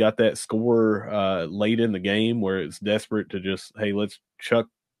they got that score late in the game where it's desperate to just, hey, let's chuck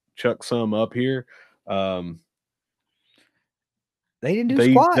some up here. They didn't do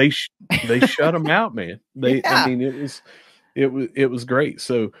They squat. they they shut them out, man. I Yeah. mean, it was great.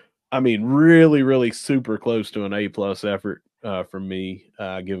 So I mean, really, really super close to an A+ effort from me.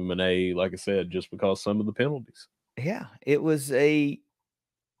 I give them an A, like I said, just because some of the penalties. Yeah. It was a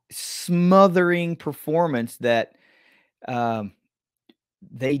smothering performance that um,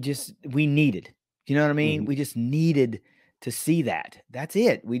 we needed. You know what I mean? Hmm. We just needed to see that. That's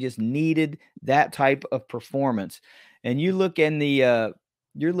it. We just needed that type of performance. And you look in the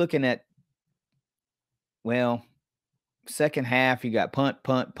you're looking at, well, second half, you got punt,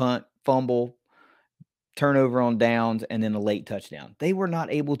 punt, punt, fumble, turnover on downs, and then a late touchdown. They were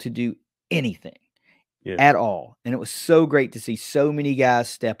not able to do anything Yeah. at all. And it was so great to see so many guys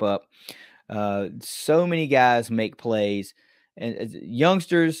step up, so many guys make plays, and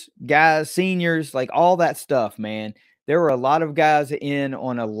youngsters, guys, seniors, like all that stuff, man. There were a lot of guys in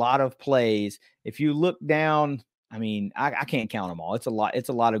on a lot of plays. If you look down, I mean, I can't count them all. It's a lot. It's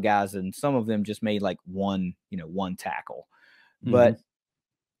a lot of guys, and some of them just made like one tackle. Hmm. But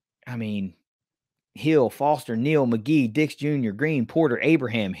I mean, Hill, Foster, Neal, McGee, Dix Jr., Green, Porter,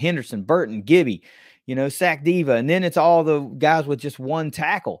 Abraham, Henderson, Burton, Gibby, Sack Diva. And then it's all the guys with just one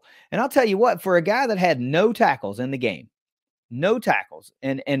tackle. And I'll tell you what, for a guy that had no tackles in the game, no tackles,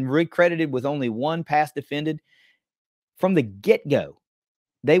 and credited with only one pass defended from the get-go,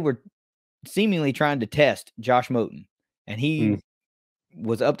 they were seemingly trying to test Josh Moten. And he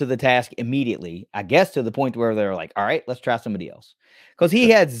was up to the task immediately, I guess, to the point where they're like, all right, let's try somebody else. Because he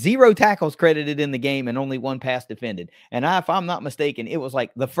had 0 tackles credited in the game and only 1 pass defended. And if I'm not mistaken, it was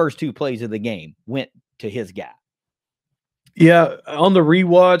like the first 2 plays of the game went to his guy. Yeah, on the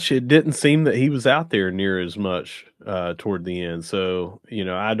rewatch, it didn't seem that he was out there near as much toward the end. So,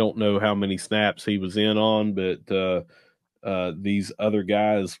 I don't know how many snaps he was in on, but these other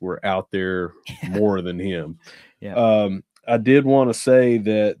guys were out there more than him. Yeah. I did want to say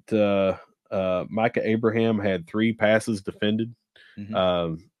that Micah Abraham had 3 passes defended.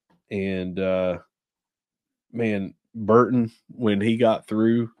 Mm-hmm. And man, Burton, when he got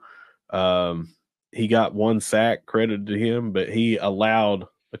through, he got 1 sack credited to him, but he allowed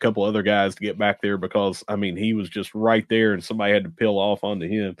a couple other guys to get back there because, I mean, he was just right there and somebody had to peel off onto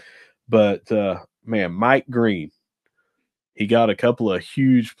him. But man, Mike Green, he got a couple of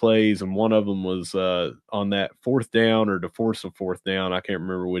huge plays, and one of them was on that 4th down or to force a 4th down. I can't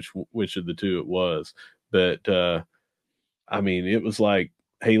remember which of the 2 it was, but I mean, it was like,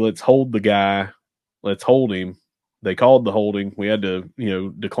 hey, let's hold the guy, let's hold him. They called the holding. We had to,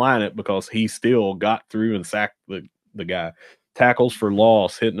 decline it because he still got through and sacked the guy. Tackles for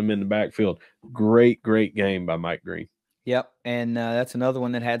loss, hitting him in the backfield. Great, great game by Mike Green. Yep. And that's another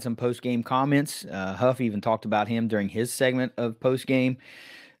one that had some post game comments. Huff even talked about him during his segment of post game.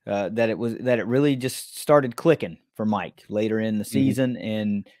 That it really just started clicking for Mike later in the season.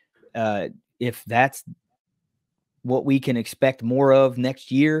 And if that's what we can expect more of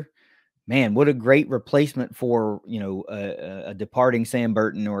next year, man, what a great replacement for, a departing Sam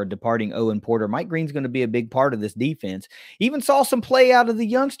Burton or a departing Owen Porter. Mike Green's going to be a big part of this defense. Even saw some play out of the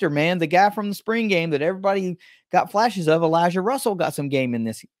youngster, man, the guy from the spring game that everybody got flashes of. Elijah Russell got some game in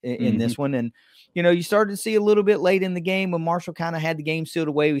this one. And, you started to see a little bit late in the game when Marshall kind of had the game sealed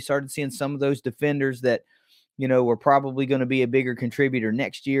away. We started seeing some of those defenders that, were probably going to be a bigger contributor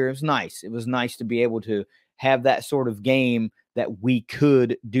next year. It was nice. It was nice to be able to have that sort of game that we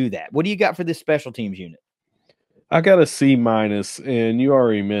could do that. What do you got for this special teams unit? I got a C-, and you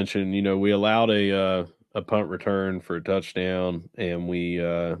already mentioned, we allowed a punt return for a touchdown, and we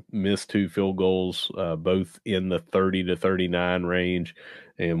missed 2 field goals, both in the 30 to 39 range,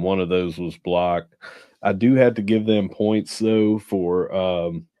 and one of those was blocked. I do have to give them points though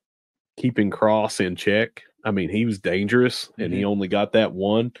for keeping Cross in check. I mean, he was dangerous, and he only got that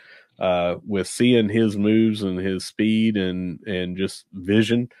one. With seeing his moves and his speed and just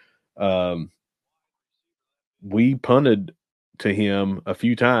vision, um, we punted to him a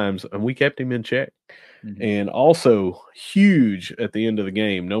few times, and we kept him in check. And also huge at the end of the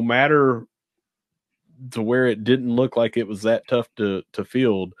game, no matter to where it didn't look like it was that tough to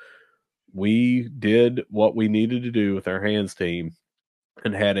field, we did what we needed to do with our hands team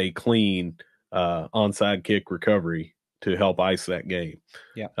and had a clean onside kick recovery to help ice that game.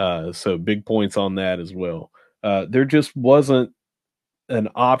 Yeah. So big points on that as well. There just wasn't an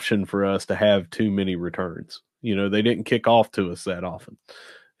option for us to have too many returns. You know, they didn't kick off to us that often,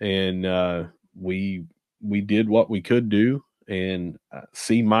 and we did what we could do, and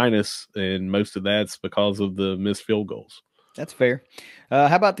C minus, and most of that's because of the missed field goals. That's fair.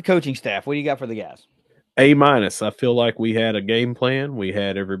 How about the coaching staff? What do you got for the guys? A minus. I feel like we had a game plan. We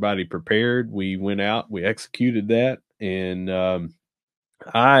had everybody prepared. We went out. We executed that, and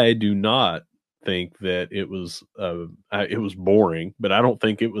I do not think that it was boring, but I don't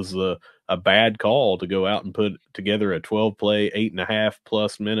think it was a bad call to go out and put together a 12 play,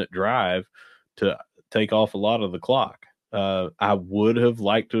 8.5+ minute drive to take off a lot of the clock. I would have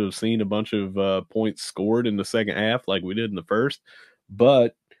liked to have seen a bunch of points scored in the second half like we did in the first,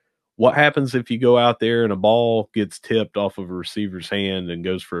 but what happens if you go out there and a ball gets tipped off of a receiver's hand and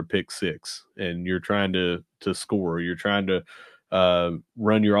goes for a pick six, and you're trying to score, you're trying to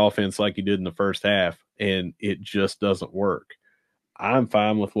run your offense like you did in the first half, and it just doesn't work? I'm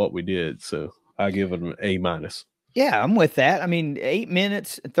fine with what we did, so I give it an A minus. Yeah, I'm with that. I mean, 8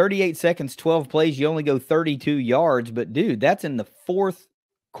 minutes, 38 seconds, 12 plays, you only go 32 yards, but dude, that's in the fourth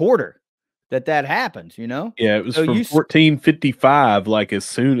quarter that happens, you know? Yeah, it was So from 14:55, like as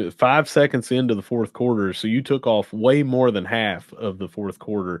soon as 5 seconds into the fourth quarter. So you took off way more than half of the fourth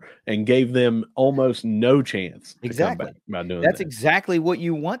quarter and gave them almost no chance to come back exactly. by doing That's that. exactly what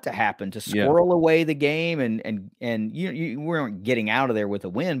you want to happen, to Yeah. squirrel away the game, and you weren't getting out of there with a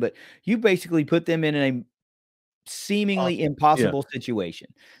win, but you basically put them in a seemingly Yeah. impossible situation.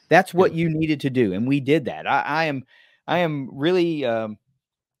 That's Yeah. what you needed to do, and we did that. I am really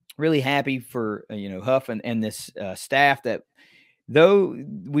really happy for Huff and this staff, that though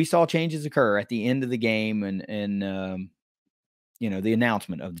we saw changes occur at the end of the game, and the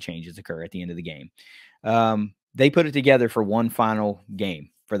announcement of the changes occur at the end of the game. They put it together for one final game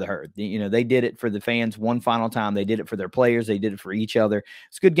for the herd. They did it for the fans one final time. They did it for their players. They did it for each other.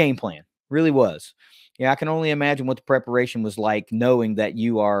 It's a good game plan. Really was. Yeah, I can only imagine what the preparation was like, knowing that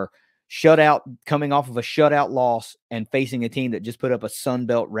you are shut out, coming off of a shutout loss and facing a team that just put up a Sun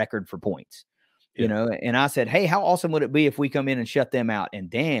Belt record for points. Yeah. And I said, hey, how awesome would it be if we come in and shut them out? And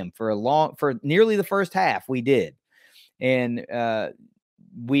damn, for nearly the first half, we did. And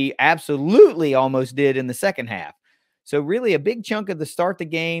we absolutely almost did in the second half. So really a big chunk of the start the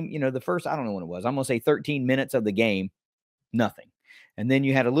game, the first, I don't know what it was, I'm going to say 13 minutes of the game, nothing. And then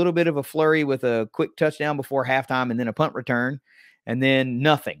you had a little bit of a flurry with a quick touchdown before halftime, and then a punt return, and then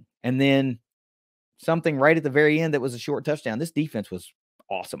nothing. And then something right at the very end that was a short touchdown. This defense was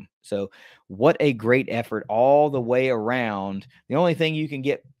awesome. So what a great effort all the way around. The only thing you can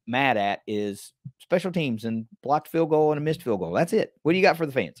get mad at is special teams and blocked field goal and a missed field goal. That's it. What do you got for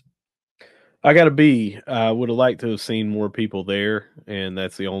the fans? I got a B. I would have liked to have seen more people there, and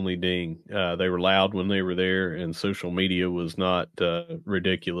that's the only ding. They were loud when they were there, and social media was not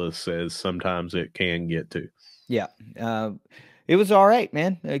ridiculous as sometimes it can get to. Yeah. It was all right,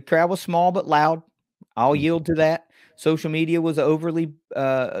 man. The crowd was small but loud. I'll yield to that. Social media was overly,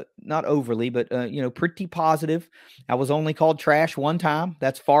 not overly, but pretty positive. I was only called trash one time.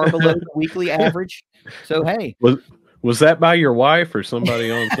 That's far below the weekly average. So hey, was that by your wife or somebody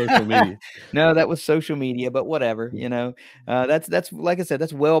on social media? no, that was social media, but whatever. That's like I said,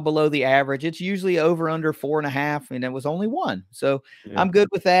 that's well below the average. It's usually over under 4.5, and it was only one. So Yeah. I'm good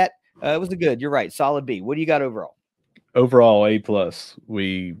with that. It was a good. You're right. Solid B. What do you got overall? Overall, A plus.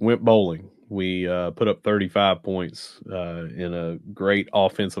 We went bowling. We put up 35 points in a great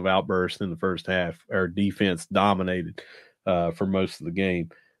offensive outburst in the first half. Our defense dominated for most of the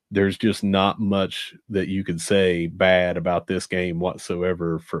game. There's just not much that you could say bad about this game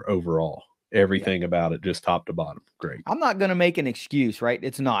whatsoever for overall. Everything about it, just top to bottom, great. I'm not going to make an excuse, right?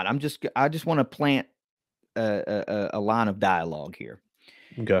 It's not. I just want to plant a line of dialogue here.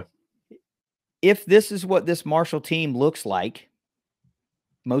 Okay. If this is what this Marshall team looks like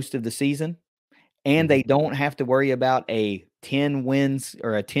most of the season, and they don't have to worry about a 10 wins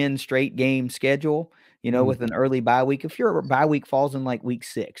or a 10 straight game schedule, with an early bye week. If your bye week falls in like week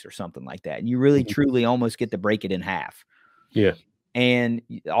 6 or something like that, and you really truly almost get to break it in half. Yeah. And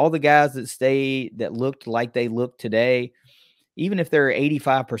all the guys that looked like they look today, even if they're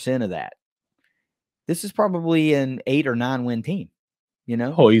 85% of that, this is probably an 8 or 9 win team,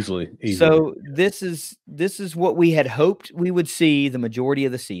 Oh, easily. So this is what we had hoped we would see the majority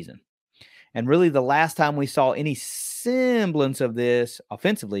of the season. And really the last time we saw any semblance of this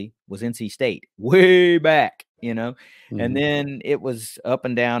offensively was NC State way back, and then it was up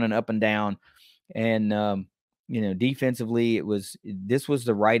and down and up and down. And, defensively, this was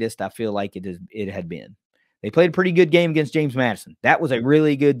the rightest I feel like it had been. They played a pretty good game against James Madison. That was a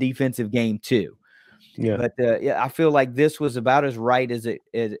really good defensive game too. Yeah. But I feel like this was about as right as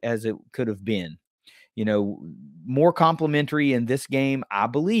it could have been. More complimentary in this game, I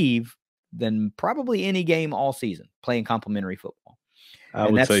believe, than probably any game all season playing complimentary football. I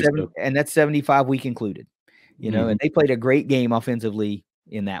would say so. And that's 75 week included. And they played a great game offensively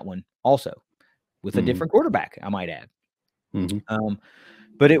in that one also, with a different quarterback, I might add.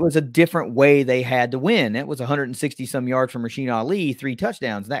 But it was a different way they had to win. It was 160 some yards from Rasheen Ali, 3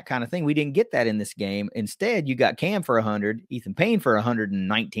 touchdowns, that kind of thing. We didn't get that in this game. Instead, you got Cam for 100, Ethan Payne for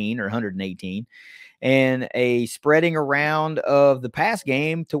 119 or 118, and a spreading around of the pass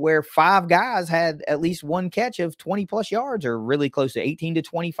game to where 5 guys had at least one catch of 20 plus yards, or really close to 18 to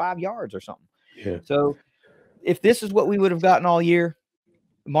 25 yards or something. Yeah. So if this is what we would have gotten all year,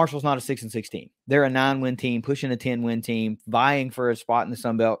 Marshall's not a 6-6 team. They're a 9-win team, pushing a 10-win team, vying for a spot in the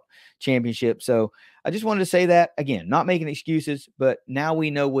Sun Belt Championship. So I just wanted to say that again, not making excuses, but now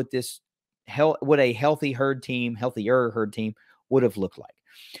we know what a healthier herd team would have looked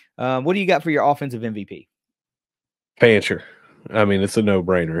like. What do you got for your offensive MVP? Fancher. I mean, it's a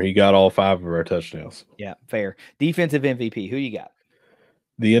no-brainer. He got all 5 of our touchdowns. Yeah, fair. Defensive MVP, who you got?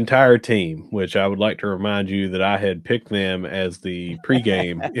 The entire team, which I would like to remind you that I had picked them as the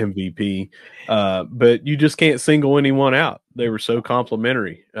pregame MVP, but you just can't single anyone out. They were so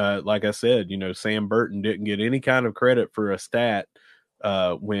complimentary. Like I said, Sam Burton didn't get any kind of credit for a stat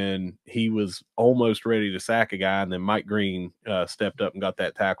when he was almost ready to sack a guy, and then Mike Green stepped up and got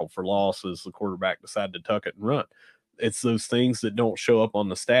that tackle for loss as the quarterback decided to tuck it and run. It's those things that don't show up on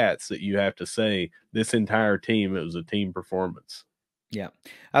the stats that you have to say this entire team, it was a team performance. Yeah.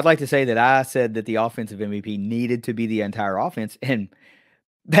 I'd like to say that I said that the offensive MVP needed to be the entire offense, and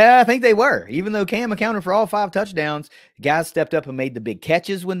I think they were. Even though Cam accounted for all 5 touchdowns, guys stepped up and made the big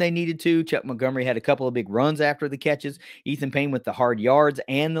catches when they needed to. Chuck Montgomery had a couple of big runs after the catches. Ethan Payne with the hard yards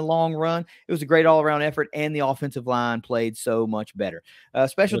and the long run. It was a great all-around effort, and the offensive line played so much better.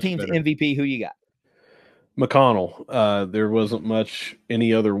 Special teams MVP, who you got? McConnell. There wasn't much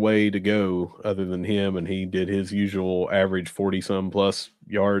any other way to go other than him, and he did his usual average 40-some plus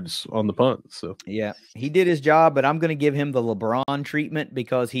yards on the punt. So yeah, he did his job, but I'm going to give him the LeBron treatment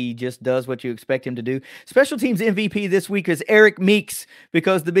because he just does what you expect him to do. Special teams MVP this week is Eric Meeks,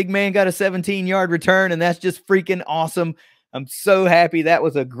 because the big man got a 17-yard return, and that's just freaking awesome. I'm so happy. That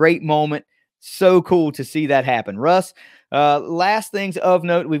was a great moment. So cool to see that happen. Russ, last things of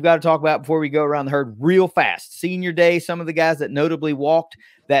note we've got to talk about before we go around the herd real fast. Senior day, some of the guys that notably walked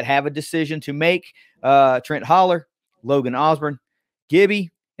that have a decision to make. Trent Holler, Logan Osborne, Gibby,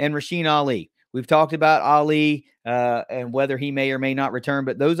 and Rasheen Ali. We've talked about Ali and whether he may or may not return,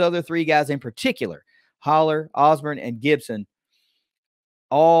 but those other 3 guys in particular, Holler, Osborne, and Gibson,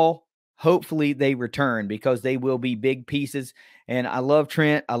 all hopefully they return, because they will be big pieces. And I love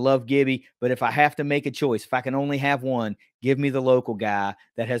Trent, I love Gibby, but if I have to make a choice, if I can only have one, give me the local guy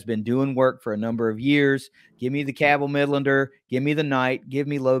that has been doing work for a number of years. Give me the Cabell Midlander, give me the Knight, give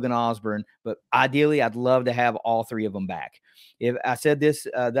me Logan Osborne. But ideally, I'd love to have all 3 of them back. If I said this,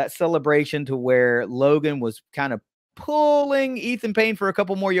 that celebration to where Logan was kind of pulling Ethan Payne for a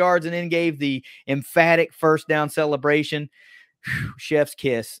couple more yards and then gave the emphatic first down celebration. Chef's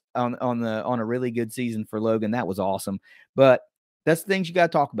kiss on a really good season for Logan. That was awesome. But that's the things you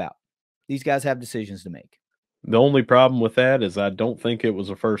got to talk about. These guys have decisions to make. The only problem with that is I don't think it was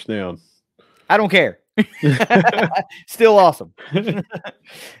a first down. I don't care. Still awesome. All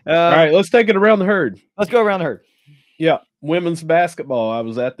right, let's take it around the herd. Let's go around the herd. Yeah, women's basketball. I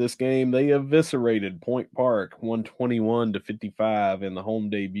was at this game. They eviscerated Point Park 121-55 in the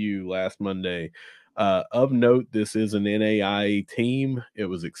home debut last Monday. Of note, this is an NAIA team. It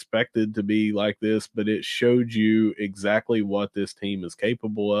was expected to be like this, but it showed you exactly what this team is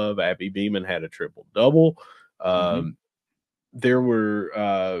capable of. Abby Beeman had a triple-double. There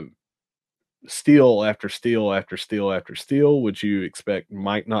were steal after steal after steal after steal, which you expect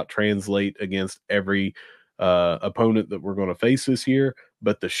might not translate against every opponent that we're going to face this year,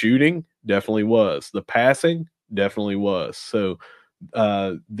 but the shooting definitely was. The passing definitely was. So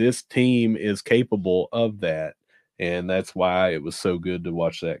this team is capable of that, and that's why it was so good to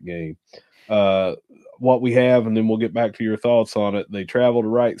watch that game. What we have, and then we'll get back to your thoughts on it. They travel to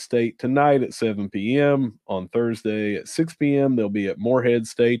Wright State tonight at 7 p.m. On Thursday at 6 p.m. They'll be at Morehead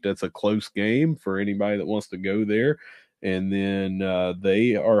State. That's a close game for anybody that wants to go there. And then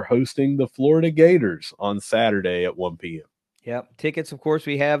they are hosting the Florida Gators on Saturday at 1 p.m. Yep. Tickets, of course,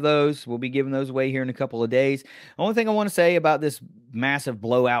 we have those. We'll be giving those away here in a couple of days. Only thing I want to say about this massive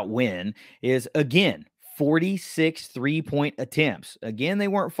blowout win is, again, 46 3-point attempts. Again, they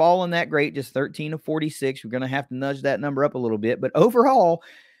weren't falling that great, just 13 of 46. We're going to have to nudge that number up a little bit. But overall,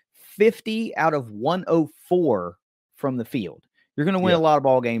 50 out of 104 from the field. You're going to win a lot of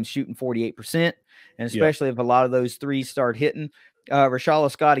ball games shooting 48%, and especially if a lot of those threes start hitting.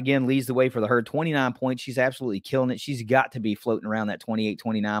 Rashala Scott, again, leads the way for the Herd, 29 points. She's absolutely killing it. She's got to be floating around that 28,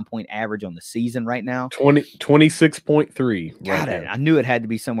 29-point average on the season right now. 26.3. Got it. I knew it had to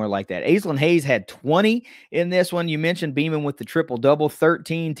be somewhere like that. Aislinn Hayes had 20 in this one. You mentioned Beeman with the triple-double,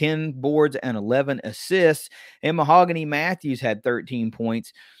 13, 10 boards, and 11 assists. And Mahogany Matthews had 13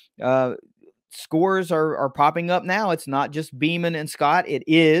 points. Scores are popping up now. It's not just Beeman and Scott. It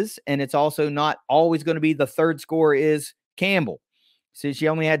is, and it's also not always going to be the third scorer is Campbell. So she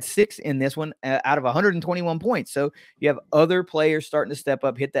only had 6 in this one out of 121 points. So you have other players starting to step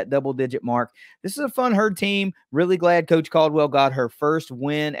up, hit that double-digit mark. This is a fun Herd team. Really glad Coach Caldwell got her first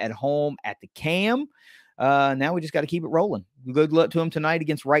win at home at the CAM. Now we just got to keep it rolling. Good luck to them tonight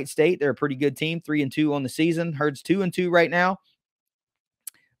against Wright State. They're a pretty good team, 3-2 on the season. Herd's 2-2 right now.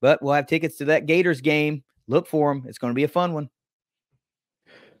 But we'll have tickets to that Gators game. Look for them. It's going to be a fun one.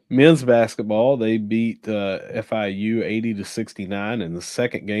 Men's basketball, they beat FIU 80-69 in the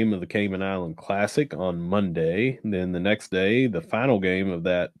second game of the Cayman Island Classic on Monday. And then the next day, the final game of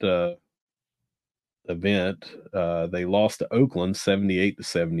that event, they lost to Oakland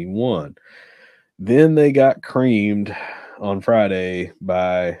 78-71. Then they got creamed on Friday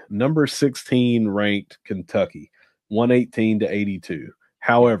by number 16 ranked Kentucky, 118-82.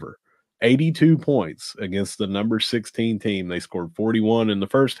 However, 82 points against the number 16 team. They scored 41 in the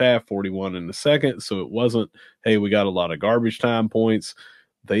first half, 41 in the second. So it wasn't, hey, we got a lot of garbage time points.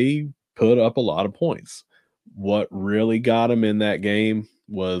 They put up a lot of points. What really got them in that game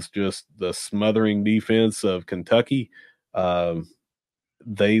was just the smothering defense of Kentucky.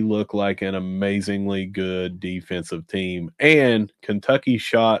 They look like an amazingly good defensive team. And Kentucky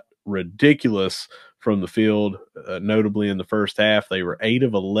shot ridiculous from the field, notably in the first half. They were 8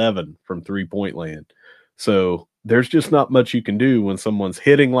 of 11 from three-point land. So there's just not much you can do when someone's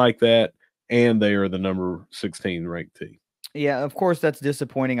hitting like that and they are the number 16 ranked team. Yeah, of course, that's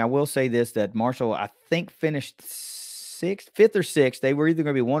disappointing. I will say this, that Marshall, I think, finished 5th or 6th. They were either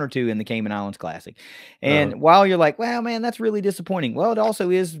going to be 1 or 2 in the Cayman Islands Classic. And while you're like, well, man, that's really disappointing. Well, it also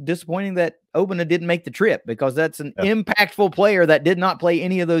is disappointing that Obina didn't make the trip, because that's an impactful player that did not play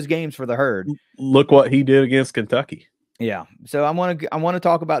any of those games for the Herd. Look what he did against Kentucky. Yeah. So I want to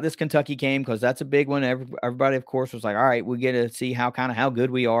talk about this Kentucky game, because that's a big one. Everybody, of course, was like, all right, we get to see how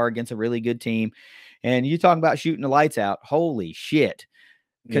good we are against a really good team. And you talk about shooting the lights out. Holy shit.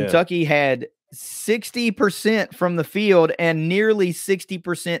 Kentucky had 60% from the field and nearly 60%,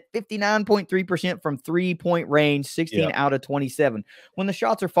 59.3% from 3-point range, 16 out of 27. When the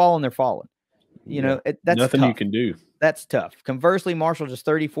shots are falling, they're falling. You know, that's nothing tough. you can do. That's tough. Conversely, Marshall just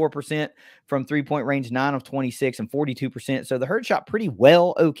 34% from 3-point range, 9 of 26 and 42%. So the Herd shot pretty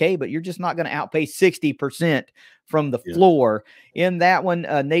well, okay, but you're just not going to outpace 60% from the floor. In that one,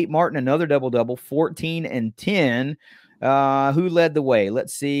 Nate Martin, another double-double, 14 and 10. Who led the way?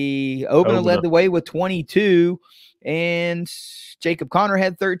 Let's see. Obina led the way with 22, and Jacob Connor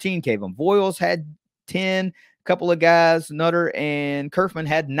had 13. Kevin Voiles had 10. A couple of guys, Nutter and Kerfman,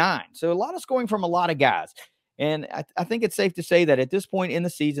 had 9. So a lot of scoring from a lot of guys. And I think it's safe to say that at this point in the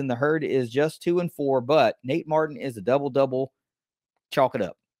season, the Herd is just 2-4, but Nate Martin is a double-double. Chalk it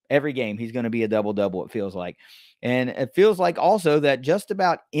up. Every game, he's going to be a double-double, it feels like. And it feels like also that just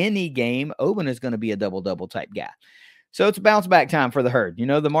about any game, Obina is going to be a double-double type guy. So it's bounce back time for the Herd. You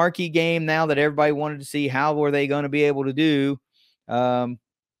know, the marquee game now that everybody wanted to see how were they going to be able to do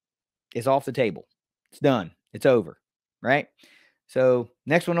is off the table. It's done. It's over, right? So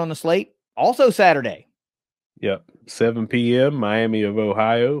next one on the slate, also Saturday. Yep. 7 p.m., Miami of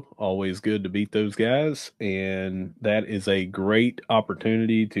Ohio. Always good to beat those guys. And that is a great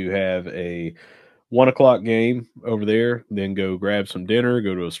opportunity to have a 1 o'clock game over there, then go grab some dinner,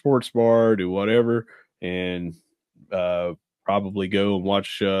 go to a sports bar, do whatever, and probably go and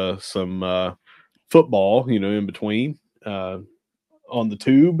watch some football, in between on the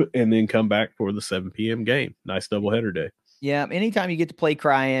tube, and then come back for the 7 p.m. game. Nice doubleheader day. Yeah, anytime you get to play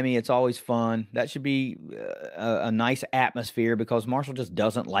Miami, it's always fun. That should be a nice atmosphere because Marshall just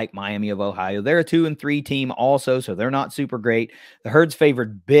doesn't like Miami of Ohio. They're a 2-3 team also, so they're not super great. The Herd's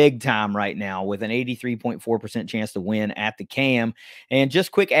favored big time right now with an 83.4% chance to win at the CAM. And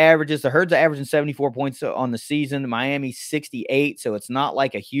just quick averages, the Herd's averaging 74 points on the season. Miami's 68, so it's not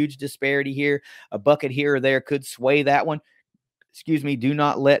like a huge disparity here. A bucket here or there could sway that one. Excuse me. Do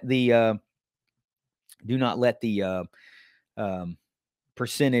not let the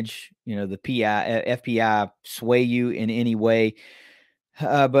percentage, the FPI sway you in any way.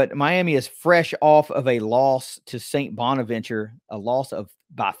 But Miami is fresh off of a loss to St. Bonaventure, a loss of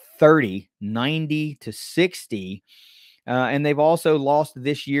by 30, 90-60. And they've also lost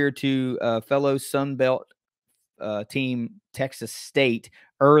this year to fellow Sun Belt team, Texas State,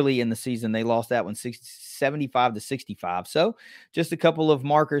 early in the season. They lost that one 75-65. So just a couple of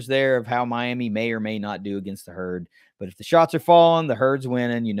markers there of how Miami may or may not do against the Herd. But if the shots are falling, the Herd's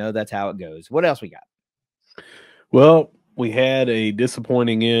winning. That's how it goes. What else we got? Well, we had a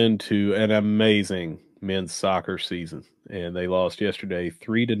disappointing end to an amazing men's soccer season, and they lost yesterday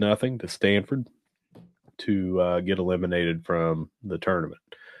 3-0 to Stanford to get eliminated from the tournament.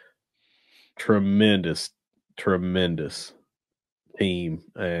 Tremendous team,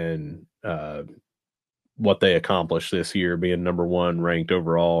 and what they accomplished this year, being number one ranked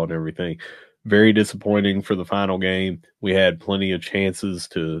overall and everything. Very disappointing for the final game. We had plenty of chances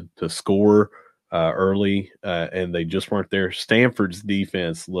to score early, and they just weren't there. Stanford's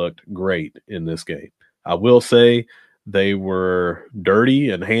defense looked great in this game. I will say they were dirty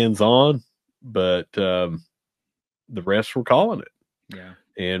and hands-on, but the refs were calling it. Yeah.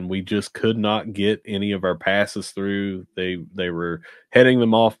 And we just could not get any of our passes through. They were heading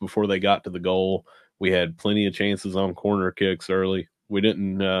them off before they got to the goal. We had plenty of chances on corner kicks early. We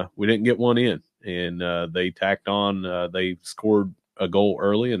didn't get one in, and they tacked on. They scored a goal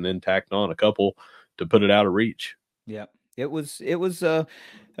early and then tacked on a couple to put it out of reach. Yeah, it was a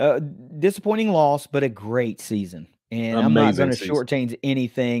disappointing loss, but a great season. And Amazing I'm not going to season. shortchange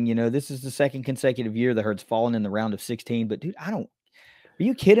anything. This is the second consecutive year the Herd's fallen in the round of 16. But dude, are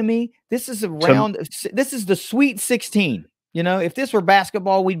you kidding me? This is this is the Sweet 16. If this were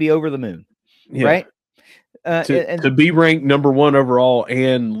basketball, we'd be over the moon. Yeah. Right? To be ranked number one overall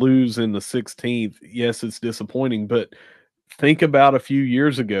and lose in the 16th, yes, it's disappointing. But think about a few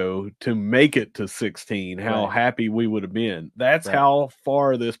years ago to make it to 16, how happy we would have been. That's how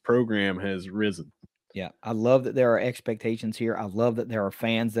far this program has risen. Yeah, I love that there are expectations here. I love that there are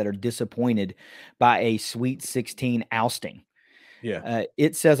fans that are disappointed by a Sweet 16 ousting. Yeah.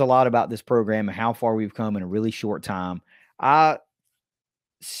 It says a lot about this program and how far we've come in a really short time. I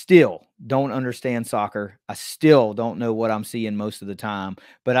still don't understand soccer. I still don't know what I'm seeing most of the time,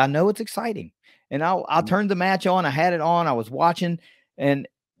 but I know it's exciting. And I'll turn the match on. I had it on. I was watching, and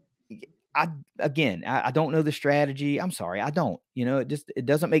I don't know the strategy. I'm sorry, I don't. It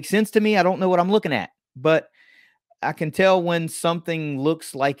doesn't make sense to me. I don't know what I'm looking at, but I can tell when something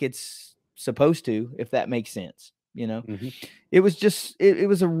looks like it's supposed to, if that makes sense. It was just it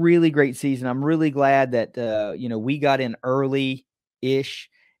was a really great season. I'm really glad that we got in early-ish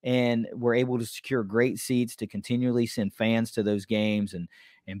and we're able to secure great seats to continually send fans to those games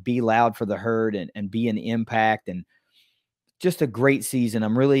and be loud for the Herd and be an impact, and just a great season.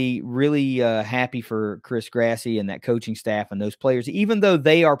 I'm really, really happy for Chris Grassi and that coaching staff and those players, even though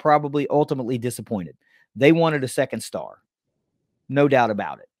they are probably ultimately disappointed. They wanted a second star. No doubt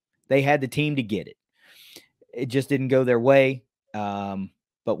about it. They had the team to get it. It just didn't go their way.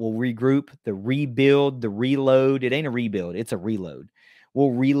 But we'll regroup, the rebuild, the reload. It ain't a rebuild. It's a reload.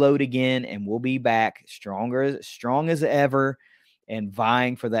 We'll reload again, and we'll be back strong as ever and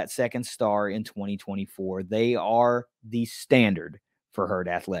vying for that second star in 2024. They are the standard for Herd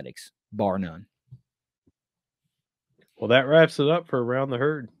athletics, bar none. Well, that wraps it up for Around the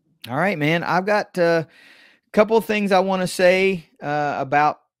Herd. All right, man. I've got a couple of things I want to say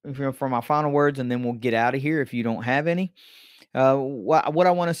about for my final words, and then we'll get out of here if you don't have any. What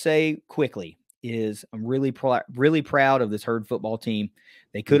I want to say quickly is I'm really proud of this Herd football team.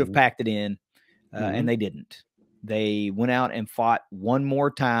 They could have packed it in, and they didn't. They went out and fought one more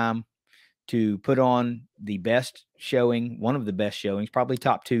time to put on the best showing, one of the best showings, probably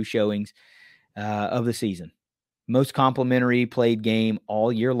top 2 showings of the season. Most complimentary played game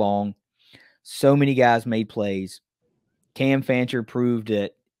all year long. So many guys made plays. Cam Fancher proved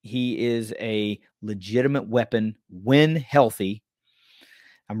that he is a legitimate weapon when healthy.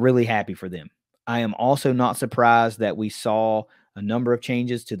 I'm really happy for them. I am also not surprised that we saw A number of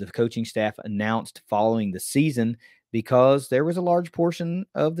changes to the coaching staff announced following the season because there was a large portion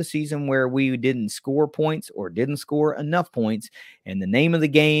of the season where we didn't score points or didn't score enough points. And the name of the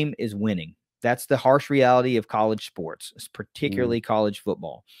game is winning. That's the harsh reality of college sports, particularly college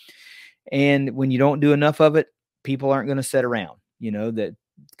football. And when you don't do enough of it, people aren't going to sit around. You know, that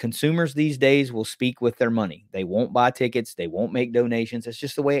consumers these days will speak with their money. They won't buy tickets. They won't make donations. That's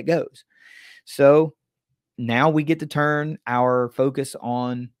just the way it goes. So now we get to turn our focus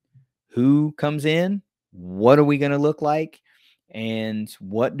on who comes in, what are we going to look like, and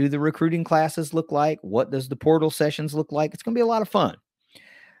what do the recruiting classes look like? What does the portal sessions look like? It's going to be a lot of fun.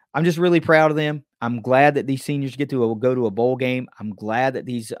 I'm just really proud of them. I'm glad that these seniors get to go to a bowl game. I'm glad that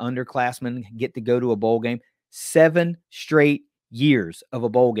these underclassmen get to go to a bowl game. 7 straight years of a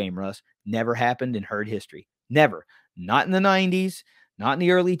bowl game, Russ. Never happened in herd history. Never. Not in the 90s, not in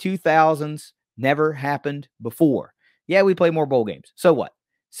the early 2000s. Never happened before. Yeah, we play more bowl games. So what?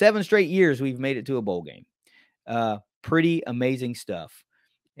 7 straight years we've made it to a bowl game. Pretty amazing stuff.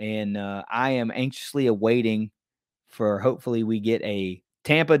 And I am anxiously awaiting for hopefully we get a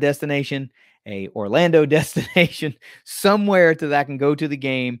Tampa destination, a Orlando destination, somewhere that I can go to the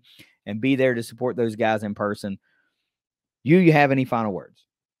game and be there to support those guys in person. You have any final words?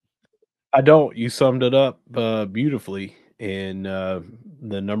 I don't. You summed it up beautifully. And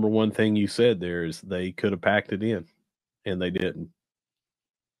the number one thing you said there is they could have packed it in, and they didn't.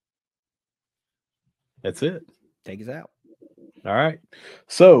 That's it. Take us out. All right.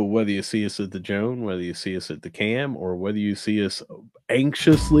 So whether you see us at the Joan, whether you see us at the Cam, or whether you see us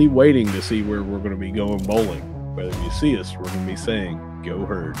anxiously waiting to see where we're going to be going bowling, whether you see us, we're going to be saying, "Go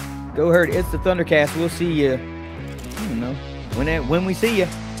Herd." Go Herd. It's the ThunderCast. We'll see you, I don't know, when we see you.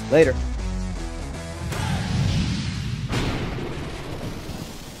 Later.